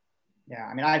 Yeah,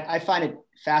 I mean, I find it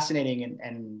fascinating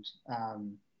and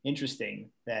interesting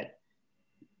that,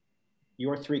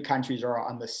 your three countries are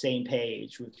on the same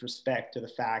page with respect to the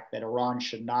fact that Iran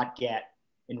should not get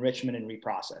enrichment and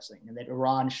reprocessing, and that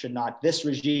Iran should not, this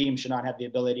regime should not have the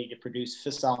ability to produce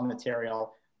fissile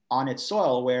material on its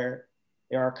soil, where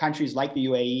there are countries like the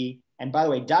UAE, and by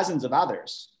the way, dozens of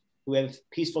others who have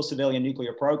peaceful civilian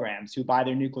nuclear programs, who buy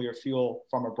their nuclear fuel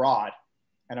from abroad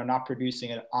and are not producing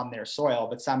it on their soil,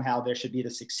 but somehow there should be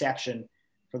this exception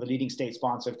for the leading state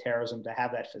sponsor of terrorism to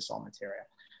have that fissile material.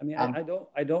 I mean,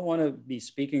 I don't want to be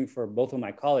speaking for both of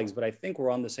my colleagues, but I think we're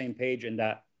on the same page in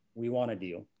that we want a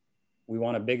deal. We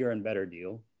want a bigger and better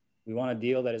deal. We want a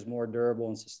deal that is more durable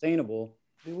and sustainable.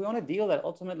 We want a deal that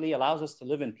ultimately allows us to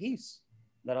live in peace,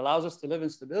 that allows us to live in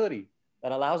stability,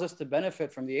 that allows us to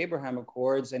benefit from the Abraham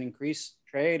Accords and increase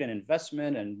trade and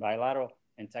investment and bilateral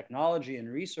and technology and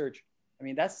research. I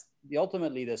mean, that's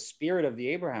ultimately the spirit of the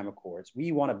Abraham Accords.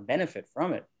 We want to benefit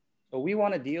from it. So we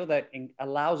want a deal that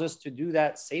allows us to do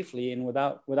that safely and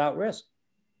without risk.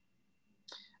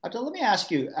 Abdulla, let me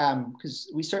ask you, because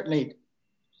we certainly,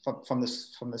 from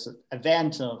this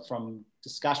event, from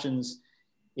discussions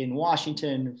in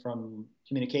Washington, from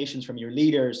communications from your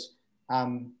leaders,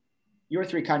 your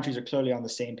three countries are clearly on the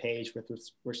same page with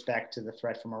respect to the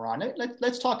threat from Iran.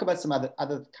 Let's talk about some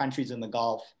other countries in the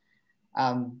Gulf.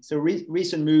 So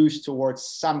recent moves towards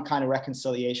some kind of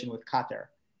reconciliation with Qatar.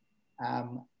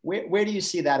 Where do you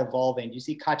see that evolving? Do you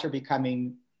see Qatar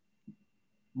becoming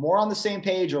more on the same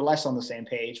page or less on the same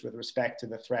page with respect to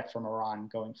the threat from Iran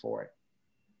going forward?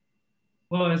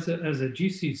 Well, as a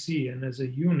GCC and as a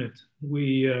unit,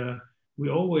 we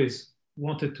always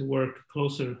wanted to work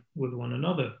closer with one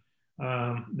another.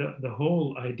 The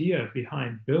whole idea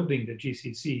behind building the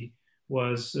GCC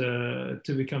was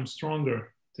to become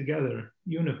stronger together,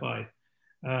 unified.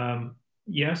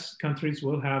 Yes, countries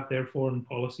will have their foreign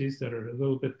policies that are a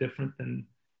little bit different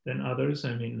than others.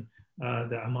 I mean,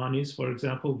 the Omanis, for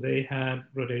example, they had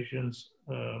relations,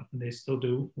 they still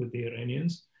do, with the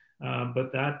Iranians,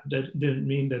 but that didn't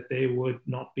mean that they would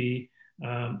not be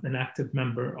an active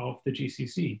member of the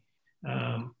GCC.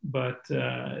 But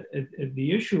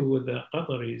the issue with the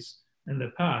Qataris in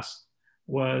the past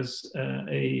was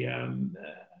a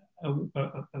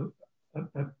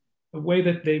way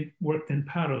that they worked in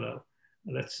parallel,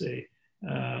 let's say.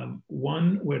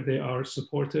 One, where they are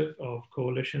supportive of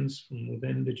coalitions from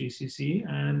within the GCC,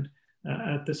 and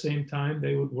at the same time,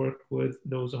 they would work with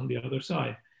those on the other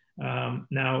side.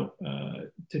 Now,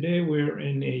 today we're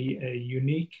in a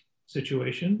unique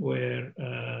situation where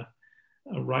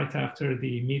right after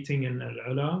the meeting in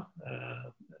Al-Ula,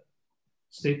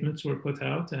 statements were put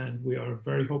out, and we are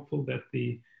very hopeful that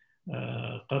the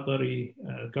Qatari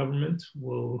government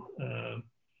will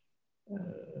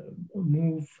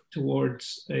move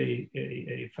towards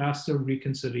a faster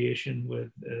reconciliation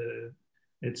with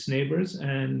its neighbors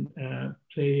and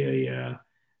play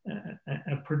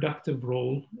a productive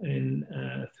role in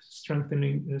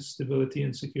strengthening the stability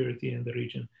and security in the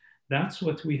region. That's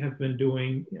what we have been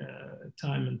doing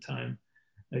time and time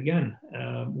again.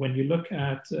 When you look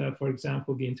at, for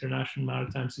example, the International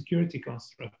Maritime Security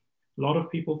Construct, a lot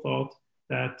of people thought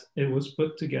that it was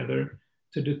put together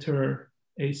to deter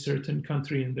a certain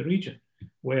country in the region,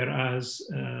 whereas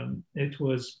it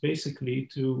was basically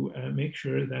to make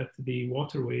sure that the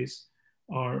waterways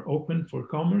are open for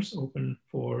commerce, open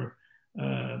for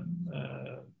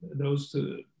those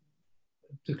to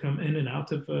come in and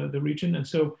out of the region. And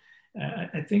so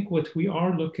I think what we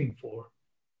are looking for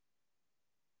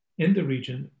in the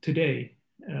region today,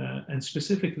 and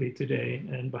specifically today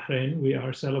in Bahrain, we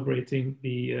are celebrating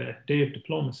the Day of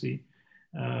Diplomacy.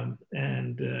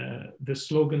 And the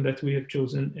slogan that we have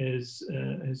chosen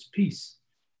is peace,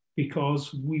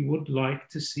 because we would like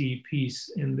to see peace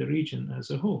in the region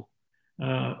as a whole.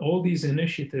 All these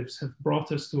initiatives have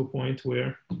brought us to a point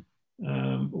where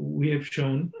we have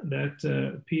shown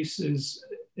that peace is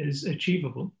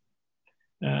achievable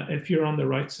if you're on the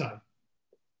right side.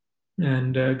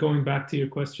 And going back to your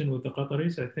question with the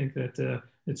Qataris, I think that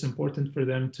it's important for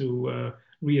them to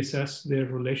reassess their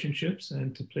relationships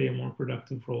and to play a more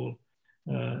productive role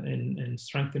in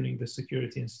strengthening the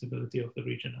security and stability of the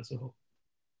region as a whole.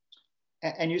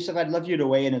 And Yousef, I'd love you to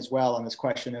weigh in as well on this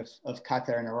question of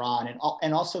Qatar and Iran,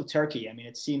 and also Turkey. I mean,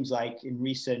 it seems like in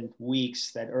recent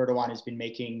weeks that Erdogan has been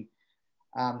making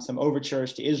some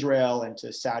overtures to Israel and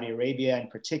to Saudi Arabia in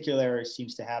particular. He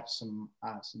seems to have some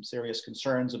serious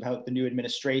concerns about the new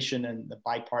administration and the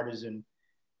bipartisan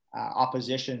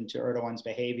opposition to Erdogan's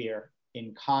behavior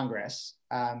in Congress.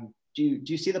 Do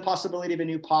you see the possibility of a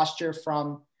new posture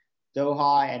from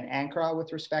Doha and Ankara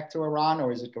with respect to Iran,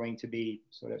 or is it going to be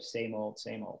sort of same old,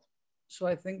 same old? So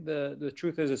I think the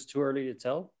truth is it's too early to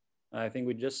tell. I think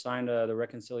we just signed the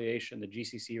reconciliation, the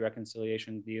GCC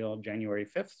reconciliation deal January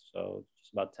 5th, so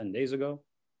just about 10 days ago.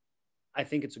 I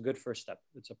think it's a good first step.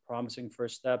 It's a promising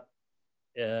first step.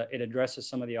 It addresses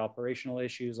some of the operational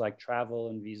issues like travel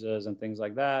and visas and things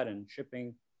like that and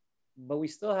shipping, but we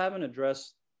still haven't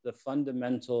addressed the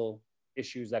fundamental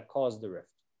issues that caused the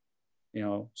rift. You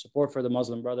know, support for the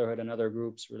Muslim Brotherhood and other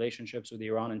groups, relationships with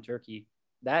Iran and Turkey.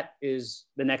 That is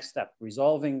the next step.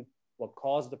 Resolving what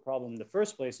caused the problem in the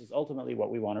first place is ultimately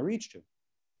what we want to reach to.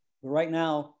 But right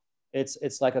now,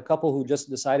 it's like a couple who just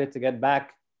decided to get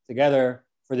back together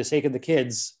for the sake of the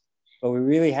kids, but we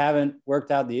really haven't worked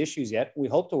out the issues yet. We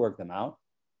hope to work them out.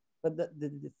 But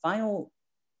the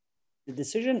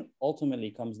decision ultimately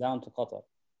comes down to Qatar.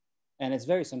 And it's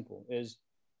very simple, is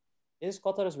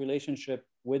Qatar's relationship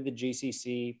with the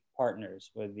GCC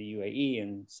partners, with the UAE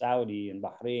and Saudi and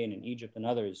Bahrain and Egypt and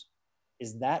others,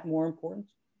 is that more important?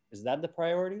 Is that the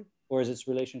priority? Or is its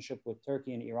relationship with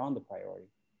Turkey and Iran the priority?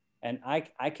 And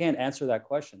I can't answer that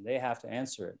question. They have to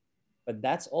answer it. But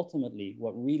that's ultimately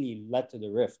what really led to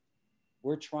the rift.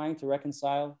 We're trying to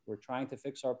reconcile. We're trying to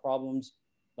fix our problems.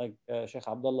 Like Sheikh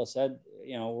Abdullah said,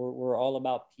 you know, we're all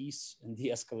about peace and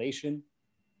de-escalation.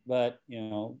 But, you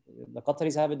know, the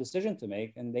Qataris have a decision to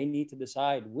make, and they need to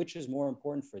decide which is more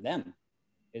important for them.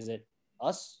 Is it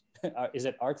us? Is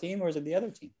it our team, or is it the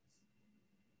other team?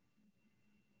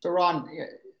 So Ron,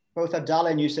 both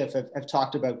Abdulla and Yousef have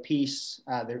talked about peace,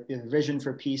 their vision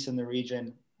for peace in the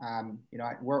region. You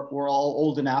know, we're all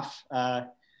old enough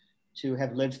to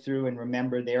have lived through and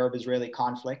remember the Arab-Israeli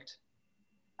conflict.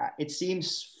 It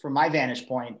seems, from my vantage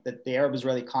point, that the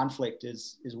Arab-Israeli conflict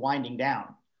is winding down.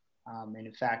 And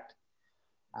in fact,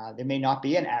 there may not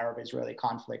be an Arab-Israeli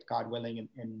conflict, God willing,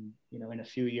 in a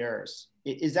few years.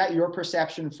 Is that your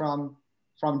perception from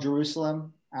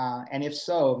Jerusalem? And if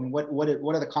so, I mean,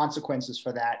 what are the consequences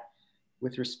for that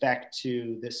with respect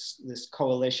to this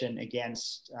coalition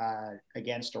against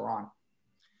Iran?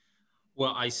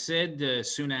 Well, I said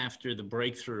soon after the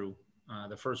breakthrough,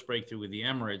 the first breakthrough with the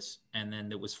Emirates, and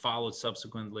then it was followed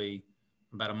subsequently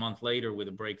about a month later with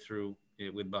a breakthrough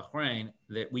with Bahrain,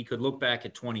 that we could look back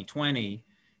at 2020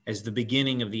 as the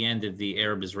beginning of the end of the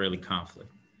Arab-Israeli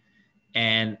conflict.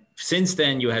 And since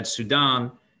then, you had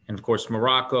Sudan, and of course,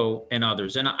 Morocco and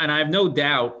others. And I have no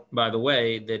doubt, by the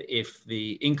way, that if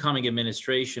the incoming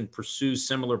administration pursues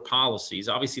similar policies,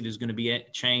 obviously there's going to be a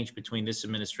change between this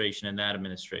administration and that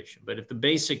administration. But if the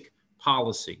basic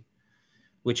policy,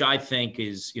 which I think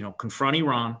is, you know, confront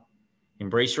Iran,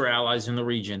 embrace your allies in the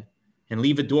region, and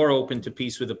leave a door open to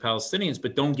peace with the Palestinians,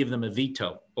 but don't give them a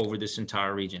veto over this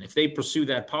entire region. If they pursue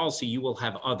that policy, you will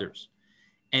have others.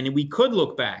 And we could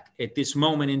look back at this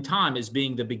moment in time as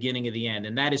being the beginning of the end.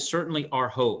 And that is certainly our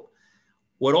hope.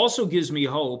 What also gives me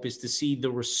hope is to see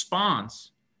the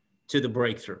response to the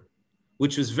breakthrough,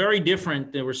 which was very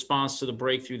different than the response to the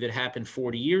breakthrough that happened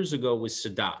 40 years ago with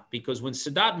Sadat. Because when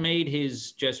Sadat made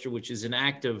his gesture, which is an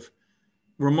act of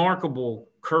remarkable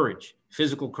courage,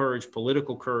 physical courage,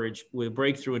 political courage, with a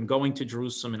breakthrough and going to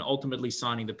Jerusalem and ultimately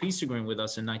signing the peace agreement with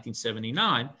us in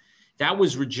 1979, that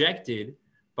was rejected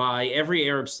by every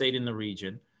Arab state in the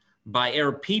region, by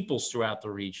Arab peoples throughout the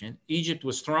region. Egypt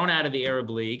was thrown out of the Arab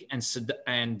League, and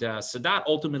Sadat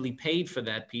ultimately paid for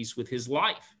that peace with his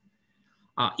life,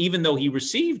 even though he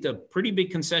received a pretty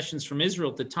big concessions from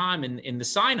Israel at the time in the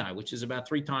Sinai, which is about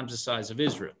 3 times the size of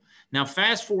Israel. Now,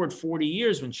 fast forward 40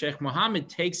 years when Sheikh Mohammed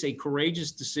takes a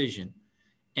courageous decision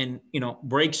and, you know,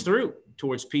 breaks through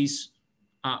towards peace,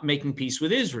 making peace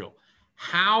with Israel.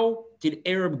 How did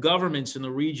Arab governments in the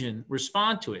region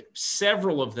respond to it?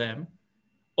 Several of them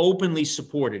openly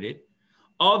supported it.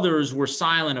 Others were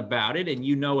silent about it. And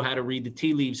you know how to read the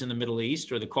tea leaves in the Middle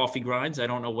East, or the coffee grinds. I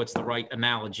don't know what's the right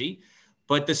analogy.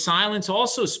 But the silence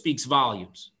also speaks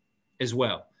volumes as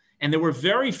well. And there were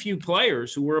very few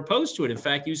players who were opposed to it. In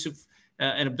fact, Yousef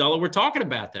and Abdullah were talking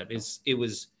about them. It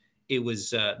was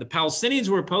the Palestinians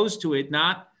were opposed to it,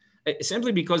 not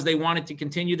simply because they wanted to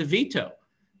continue the veto,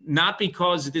 not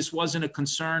because this wasn't a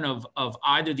concern of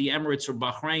either the Emirates or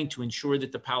Bahrain to ensure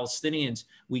that the Palestinians,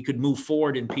 we could move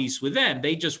forward in peace with them.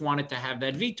 They just wanted to have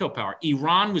that veto power.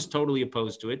 Iran was totally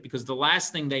opposed to it because the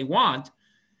last thing they want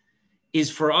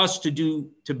is for us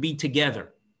to be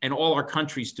together and all our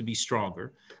countries to be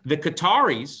stronger. The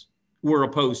Qataris were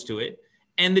opposed to it,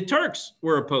 and the Turks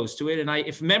were opposed to it. And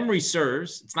if memory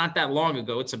serves, it's not that long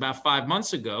ago, it's about 5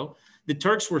 months ago, the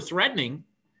Turks were threatening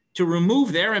to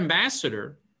remove their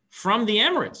ambassador from the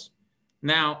Emirates.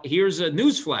 Now, here's a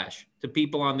newsflash to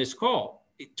people on this call.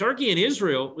 Turkey and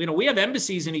Israel, you know, we have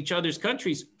embassies in each other's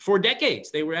countries for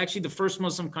decades. They were actually the first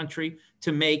Muslim country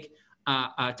to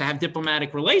have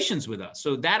diplomatic relations with us.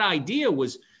 So that idea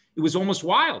was, It was almost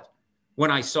wild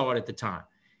when I saw it at the time.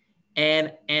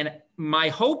 And my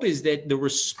hope is that the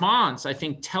response, I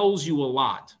think, tells you a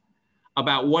lot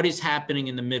about what is happening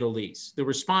in the Middle East. The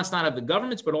response not of the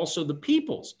governments, but also the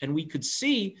peoples. And we could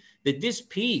see that this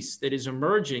peace that is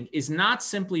emerging is not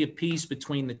simply a peace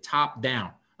between the top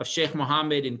down of Sheikh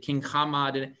Mohammed and King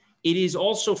Hamad. And it is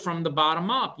also from the bottom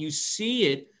up. You see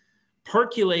it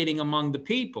percolating among the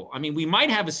people. I mean, we might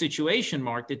have a situation,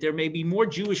 Mark, that there may be more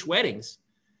Jewish weddings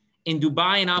in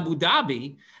Dubai and Abu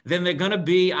Dhabi than they're going to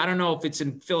be, I don't know if it's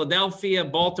in Philadelphia,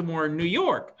 Baltimore, or New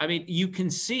York. I mean, you can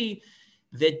see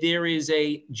that there is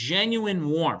a genuine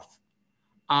warmth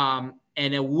and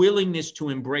a willingness to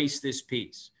embrace this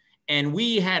peace. And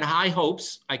we had high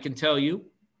hopes, I can tell you.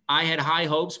 I had high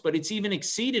hopes, but it's even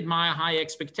exceeded my high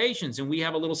expectations. And we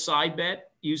have a little side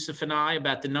bet, Yousef and I,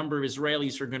 about the number of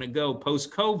Israelis who are going to go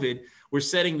post-COVID. We're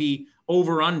setting the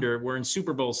over-under. We're in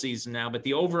Super Bowl season now, but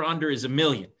the over-under is 1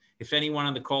 million. If anyone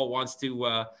on the call wants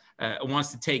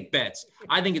to take bets,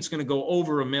 I think it's going to go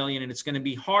over 1 million, and it's going to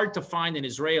be hard to find an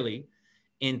Israeli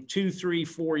in 2, 3,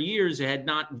 4 years that had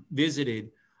not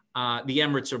visited the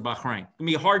Emirates or Bahrain. It's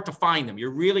going to be hard to find them.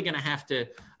 You're really going to have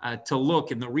to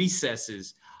look in the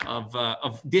recesses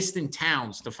of distant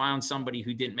towns to find somebody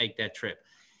who didn't make that trip.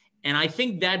 And I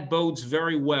think that bodes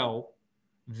very well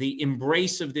the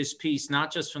embrace of this peace,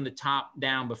 not just from the top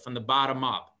down, but from the bottom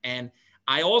up. And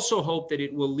I also hope that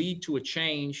it will lead to a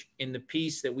change in the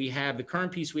peace that we have, the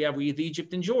current peace we have with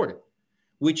Egypt and Jordan,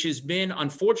 which has been,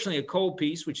 unfortunately, a cold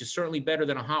peace, which is certainly better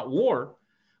than a hot war,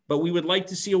 but we would like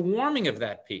to see a warming of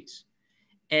that peace.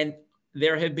 And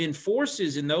there have been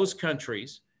forces in those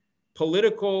countries,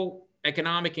 political,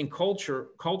 economic, and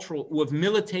cultural, who have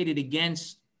militated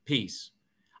against peace.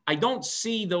 I don't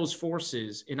see those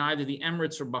forces in either the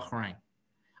Emirates or Bahrain.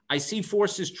 I see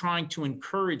forces trying to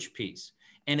encourage peace.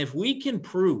 And if we can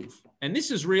prove, and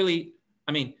this is really,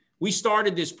 I mean, we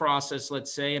started this process,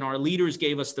 let's say, and our leaders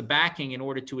gave us the backing in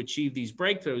order to achieve these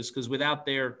breakthroughs, because without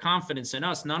their confidence in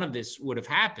us, none of this would have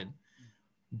happened.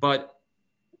 But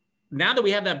now that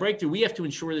we have that breakthrough, we have to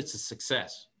ensure that it's a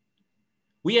success.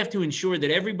 We have to ensure that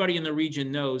everybody in the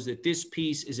region knows that this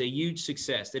peace is a huge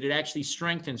success, that it actually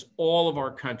strengthens all of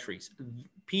our countries.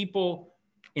 People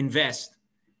invest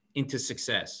into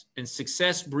success, and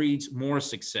success breeds more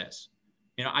success.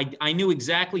 You know, I knew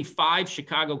exactly 5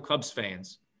 Chicago Cubs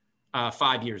fans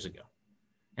 5 years ago.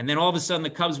 And then all of a sudden the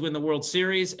Cubs win the World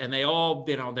Series, and they all,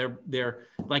 you know, they're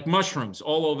like mushrooms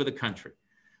all over the country.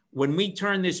 When we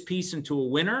turn this peace into a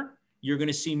winner, you're going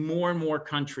to see more and more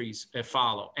countries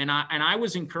follow. And I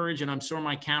was encouraged, and I'm sure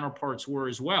my counterparts were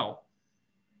as well,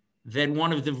 that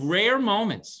one of the rare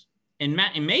moments, and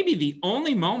maybe the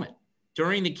only moment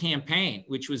during the campaign,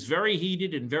 which was very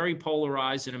heated and very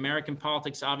polarized, and American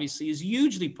politics obviously is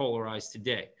hugely polarized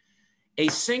today, a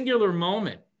singular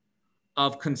moment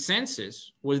of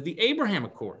consensus was the Abraham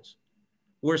Accords,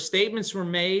 where statements were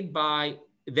made by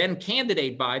then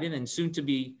candidate Biden and soon to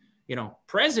be, you know,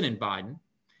 President Biden,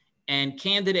 and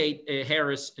candidate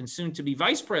Harris and soon to be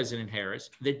Vice President Harris,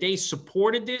 that they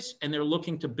supported this and they're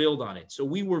looking to build on it. So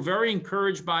we were very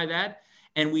encouraged by that.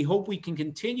 And we hope we can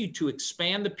continue to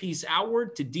expand the peace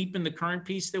outward, to deepen the current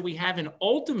peace that we have, and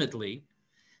ultimately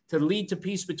to lead to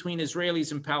peace between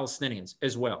Israelis and Palestinians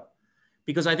as well.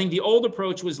 Because I think the old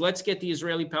approach was, let's get the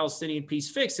Israeli-Palestinian peace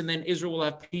fixed, and then Israel will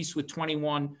have peace with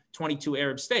 21, 22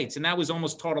 Arab states. And that was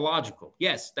almost tautological.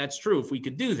 Yes, that's true if we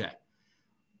could do that.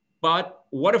 But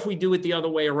what if we do it the other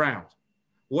way around?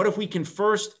 What if we can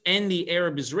first end the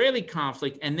Arab-Israeli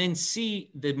conflict and then see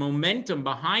the momentum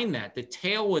behind that, the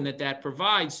tailwind that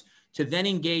provides, to then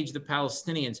engage the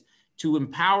Palestinians, to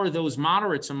empower those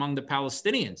moderates among the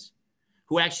Palestinians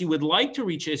who actually would like to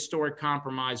reach a historic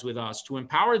compromise with us, to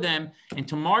empower them and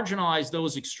to marginalize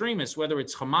those extremists, whether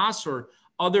it's Hamas or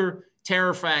other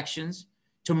terror factions,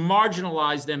 to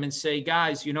marginalize them and say,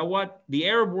 guys, you know what? The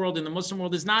Arab world and the Muslim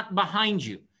world is not behind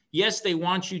you. Yes, they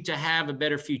want you to have a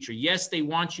better future. Yes, they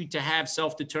want you to have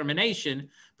self-determination,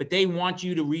 but they want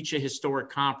you to reach a historic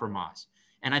compromise.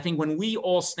 And I think when we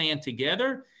all stand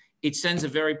together, it sends a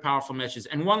very powerful message.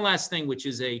 And one last thing, which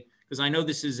is because I know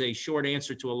this is a short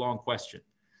answer to a long question,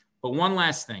 but one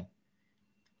last thing.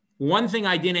 One thing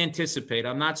I didn't anticipate,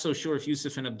 I'm not so sure if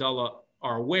Yousef and Abdullah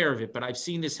are aware of it, but I've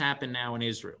seen this happen now in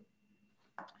Israel.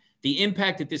 The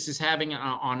impact that this is having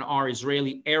on our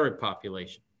Israeli Arab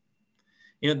population.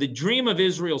 You know, the dream of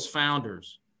Israel's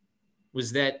founders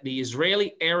was that the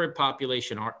Israeli Arab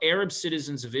population, our Arab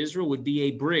citizens of Israel, would be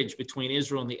a bridge between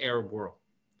Israel and the Arab world.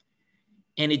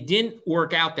 And it didn't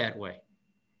work out that way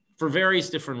for various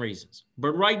different reasons.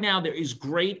 But right now, there is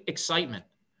great excitement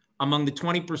among the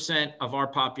 20% of our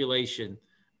population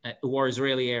who are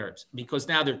Israeli Arabs, because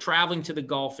now they're traveling to the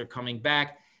Gulf, they're coming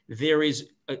back. There is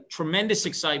a tremendous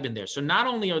excitement there. So not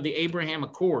only are the Abraham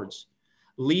Accords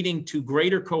leading to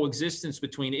greater coexistence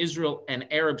between Israel and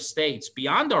Arab states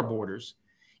beyond our borders,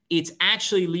 it's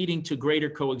actually leading to greater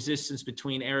coexistence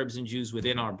between Arabs and Jews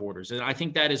within our borders. And I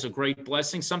think that is a great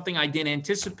blessing, something I didn't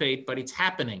anticipate, but it's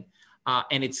happening,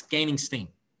 and it's gaining steam.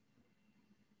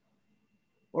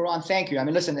 Well, Ron, thank you. I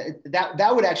mean, listen,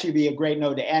 that would actually be a great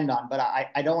note to end on, but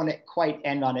I don't want to quite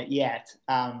end on it yet.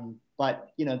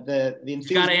 But the enthusiasm,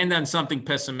 you got to end on something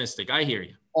pessimistic. I hear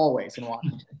you. Always in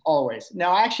Washington, always.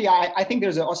 Now, actually, I think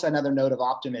there's also another note of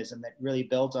optimism that really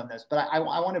builds on this. But I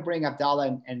want to bring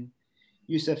Abdulla and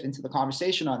Yousef into the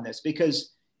conversation on this,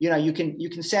 because you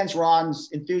can sense Ron's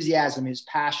enthusiasm, his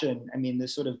passion. I mean,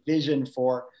 this sort of vision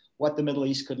for what the Middle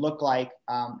East could look like,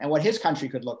 and what his country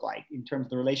could look like in terms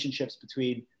of the relationships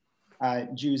between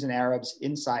Jews and Arabs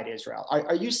inside Israel.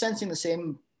 Are you sensing the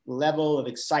same level of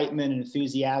excitement and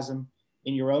enthusiasm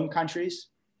in your own countries?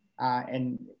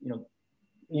 And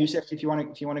Yousef, if you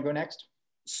want to go next.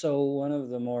 So one of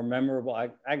the more memorable,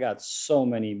 I got so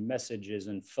many messages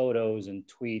and photos and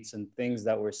tweets and things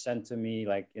that were sent to me,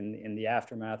 like in the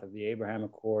aftermath of the Abraham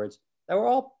Accords, that were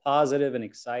all positive and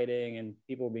exciting and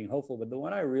people being hopeful. But the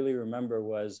one I really remember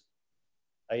was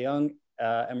a young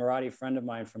Emirati friend of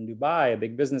mine from Dubai, a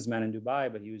big businessman in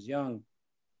Dubai, but he was young,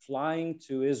 flying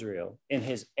to Israel in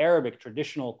his Arabic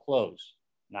traditional clothes,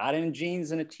 not in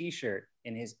jeans and a t-shirt,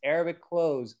 in his Arabic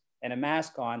clothes and a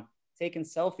mask on, taking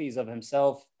selfies of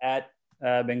himself at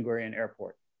Ben Gurion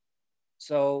Airport.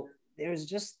 So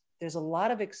there's a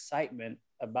lot of excitement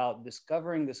about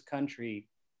discovering this country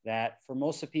that for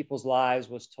most of people's lives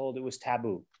was told it was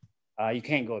taboo. You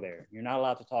can't go there. You're not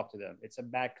allowed to talk to them. It's a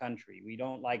bad country. We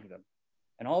don't like them.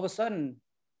 And all of a sudden,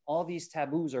 all these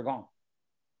taboos are gone.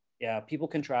 Yeah, people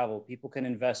can travel, people can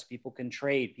invest, people can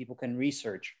trade, people can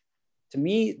research. To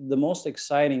me, the most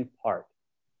exciting part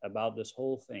about this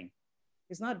whole thing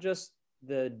is not just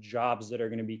the jobs that are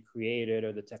going to be created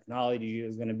or the technology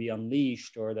is going to be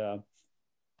unleashed or the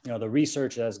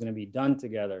research that's going to be done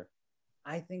together.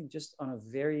 I think just on a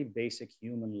very basic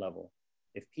human level,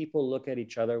 if people look at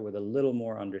each other with a little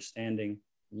more understanding,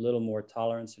 a little more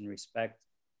tolerance and respect,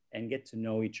 and get to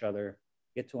know each other,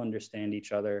 get to understand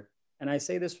each other. And I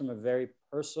say this from a very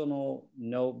personal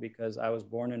note because I was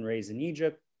born and raised in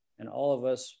Egypt, and all of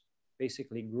us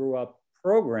basically grew up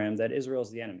programmed that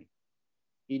Israel's the enemy.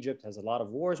 Egypt has a lot of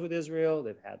wars with Israel.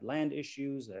 They've had land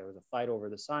issues. There was a fight over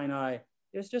the Sinai.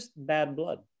 There's just bad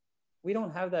blood. We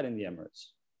don't have that in the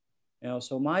Emirates.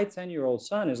 So my 10-year-old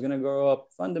son is going to grow up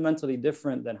fundamentally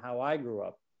different than how I grew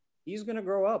up. He's going to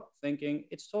grow up thinking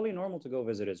it's totally normal to go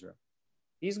visit Israel.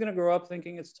 He's going to grow up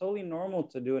thinking it's totally normal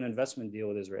to do an investment deal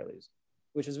with Israelis,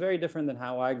 which is very different than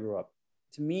how I grew up.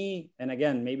 To me, and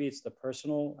again, maybe it's the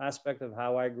personal aspect of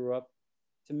how I grew up.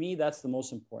 To me, that's the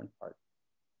most important part.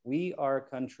 We are a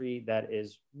country that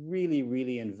is really,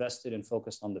 really invested and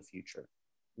focused on the future.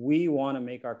 We want to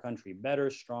make our country better,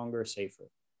 stronger, safer.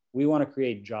 We want to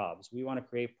create jobs. We want to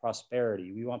create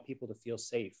prosperity. We want people to feel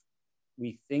safe.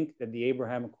 We think that the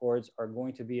Abraham Accords are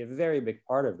going to be a very big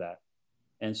part of that.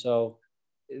 And so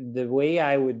the way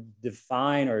I would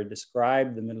define or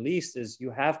describe the Middle East is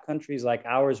you have countries like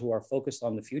ours who are focused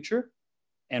on the future,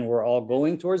 and we're all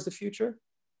going towards the future.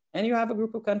 And you have a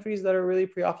group of countries that are really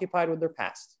preoccupied with their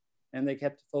past, and they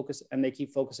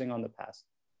keep focusing on the past.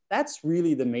 That's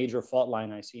really the major fault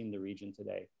line I see in the region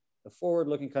today. The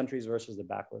forward-looking countries versus the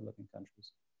backward-looking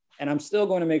countries. And I'm still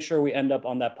going to make sure we end up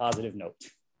on that positive note.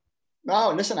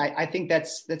 No, listen, I think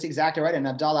that's exactly right. And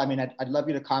Abdulla, I mean, I'd love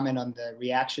you to comment on the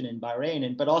reaction in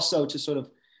Bahrain, but also to sort of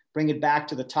bring it back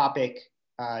to the topic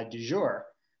du jour,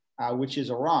 which is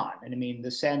Iran. And I mean, the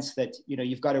sense that,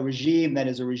 you've got a regime that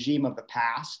is a regime of the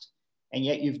past, and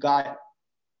yet you've got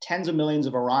tens of millions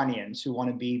of Iranians who want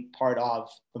to be part of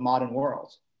the modern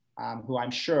world, who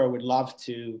I'm sure would love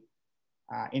to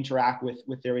interact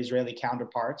with their Israeli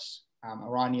counterparts,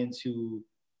 Iranians who,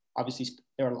 obviously,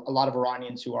 there are a lot of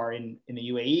Iranians who are in the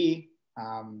UAE.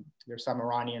 There's some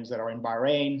Iranians that are in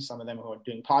Bahrain, some of them who are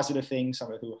doing positive things,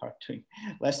 some of who are doing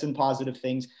less than positive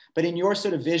things. But in your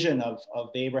sort of vision of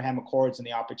the Abraham Accords and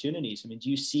the opportunities, I mean, do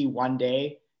you see one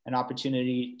day an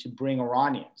opportunity to bring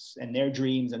Iranians and their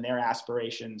dreams and their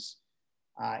aspirations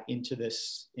into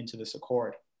this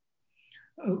accord?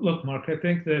 Look, Mark, I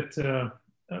think that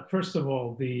first of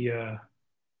all, the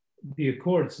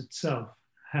Accords itself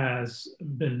has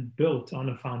been built on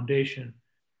a foundation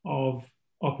of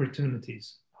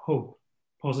opportunities, hope,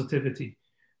 positivity.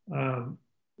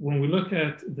 When we look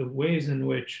at the ways in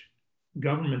which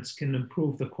governments can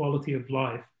improve the quality of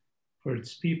life for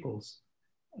its peoples,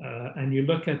 and you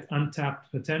look at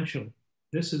untapped potential,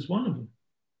 this is one of them.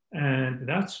 And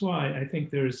that's why I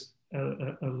think there's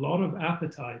a lot of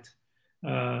appetite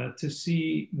to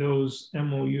see those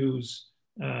MOUs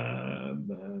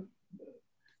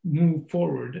move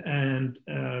forward, and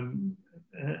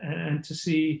to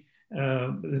see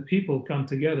the people come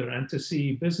together, and to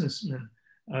see businessmen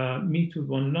meet with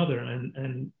one another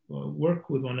and work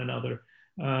with one another.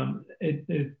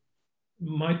 It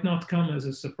might not come as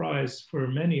a surprise for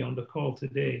many on the call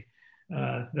today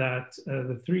that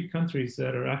the three countries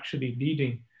that are actually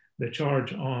leading the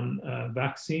charge on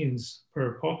vaccines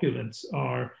per populace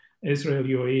are Israel,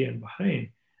 UAE, and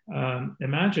Bahrain.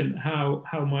 Imagine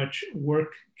how much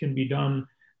work can be done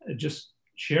just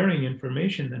sharing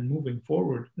information and moving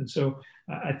forward. And so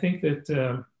I think that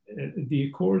the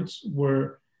accords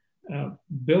were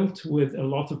built with a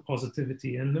lot of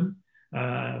positivity in them.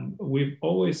 We've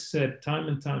always said time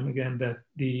and time again that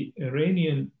the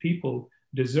Iranian people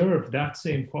deserve that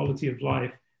same quality of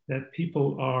life that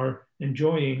people are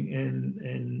enjoying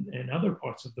in other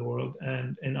parts of the world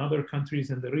and in other countries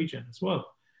in the region as well.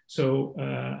 So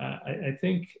I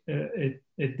think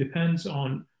it depends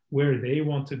on where they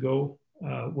want to go,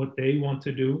 what they want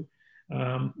to do.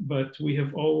 But we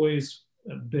have always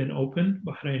been open.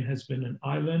 Bahrain has been an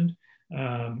island.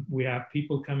 We have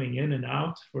people coming in and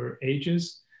out for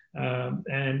ages,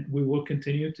 and we will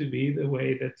continue to be the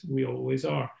way that we always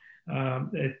are.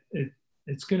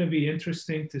 It's going to be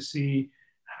interesting to see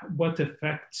what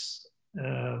effects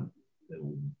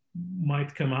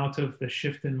might come out of the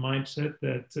shift in mindset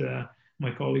that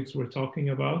my colleagues were talking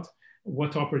about,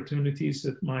 what opportunities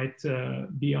that might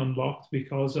be unlocked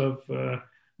because of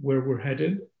where we're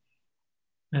headed.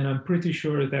 And I'm pretty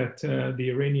sure that the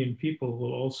Iranian people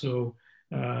will also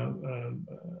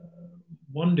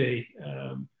one day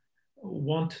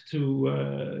want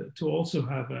to also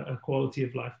have a quality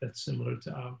of life that's similar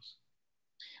to ours.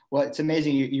 Well, it's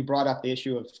amazing you brought up the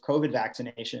issue of COVID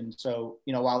vaccination. So,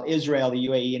 you know, while Israel, the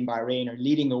UAE, and Bahrain are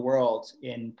leading the world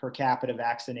in per capita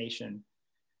vaccination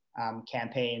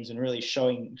campaigns and really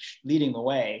leading the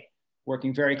way,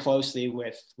 working very closely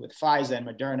with Pfizer and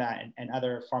Moderna and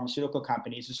other pharmaceutical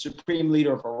companies, the supreme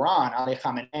leader of Iran, Ali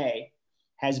Khamenei,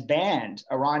 has banned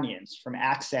Iranians from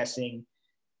accessing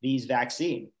these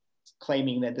vaccines,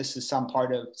 claiming that this is some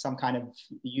kind of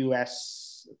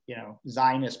U.S.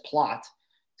 Zionist plot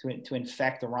to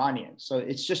infect Iranians. So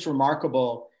it's just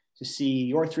remarkable to see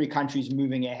your three countries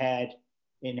moving ahead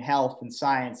in health and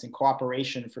science and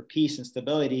cooperation for peace and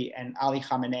stability, and Ali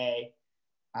Khamenei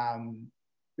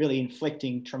really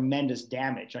inflicting tremendous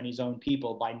damage on his own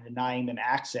people by denying them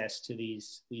access to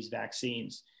these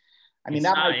vaccines. I mean,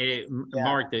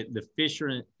 Mark, the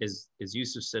fissure, as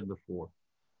Yousef said before,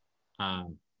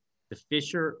 the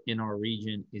fissure in our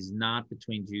region is not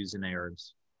between Jews and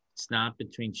Arabs. It's not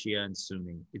between Shia and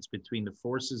Sunni. It's between the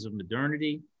forces of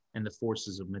modernity and the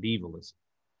forces of medievalism.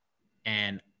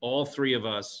 And all three of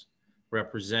us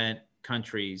represent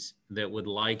countries that would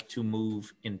like to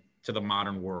move into the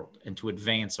modern world and to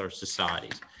advance our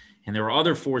societies. And there are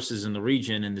other forces in the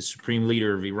region, and the supreme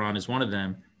leader of Iran is one of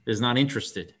them, is not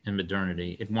interested in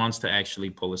modernity. It wants to actually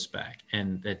pull us back.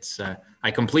 And that's,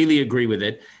 I completely agree with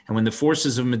it. And when the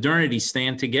forces of modernity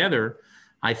stand together,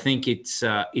 I think it's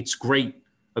a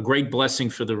great blessing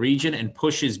for the region, and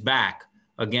pushes back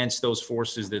against those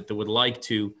forces that would like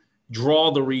to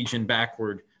draw the region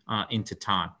backward into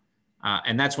time.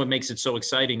 And that's what makes it so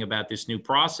exciting about this new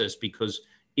process, because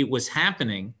it was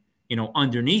happening,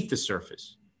 underneath the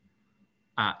surface.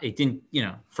 It didn't,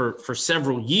 for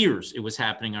several years, it was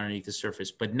happening underneath the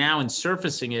surface. But now in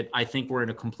surfacing it, I think we're in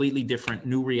a completely different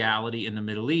new reality in the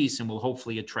Middle East, and will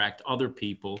hopefully attract other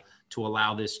people to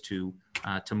allow this to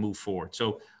move forward.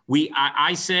 So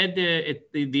I said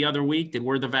the other week that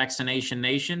we're the vaccination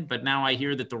nation, but now I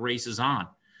hear that the race is on.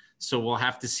 So we'll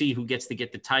have to see who gets to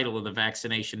get the title of the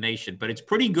vaccination nation. But it's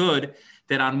pretty good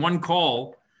that on one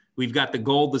call, we've got the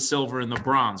gold, the silver, and the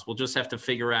bronze. We'll just have to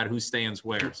figure out who stands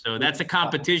where. So that's a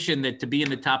competition that to be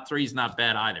in the top three is not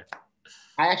bad either.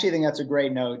 I actually think that's a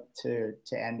great note to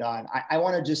end on. I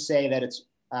want to just say that it's,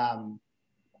 on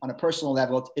a personal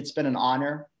level, it's been an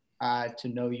honor to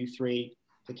know you three,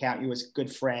 to count you as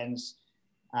good friends,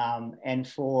 and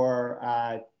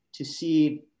to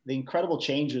see the incredible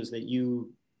changes that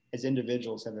you as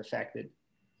individuals have affected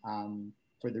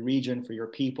for the region, for your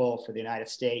people, for the United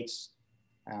States.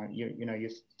 You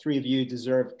three of you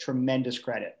deserve tremendous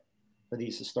credit for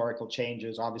these historical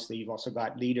changes. Obviously, you've also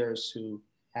got leaders who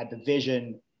had the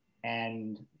vision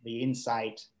and the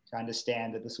insight to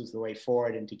understand that this was the way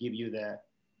forward, and to give you the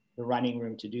running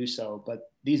room to do so.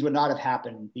 But these would not have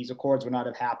happened. These accords would not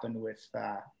have happened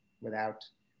without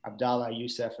Abdulla,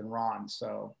 Yousef, and Ron.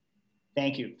 So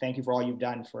thank you. Thank you for all you've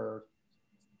done for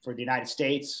the United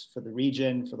States, for the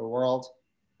region, for the world.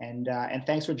 And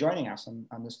thanks for joining us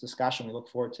on this discussion. We look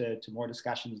forward to more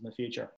discussions in the future.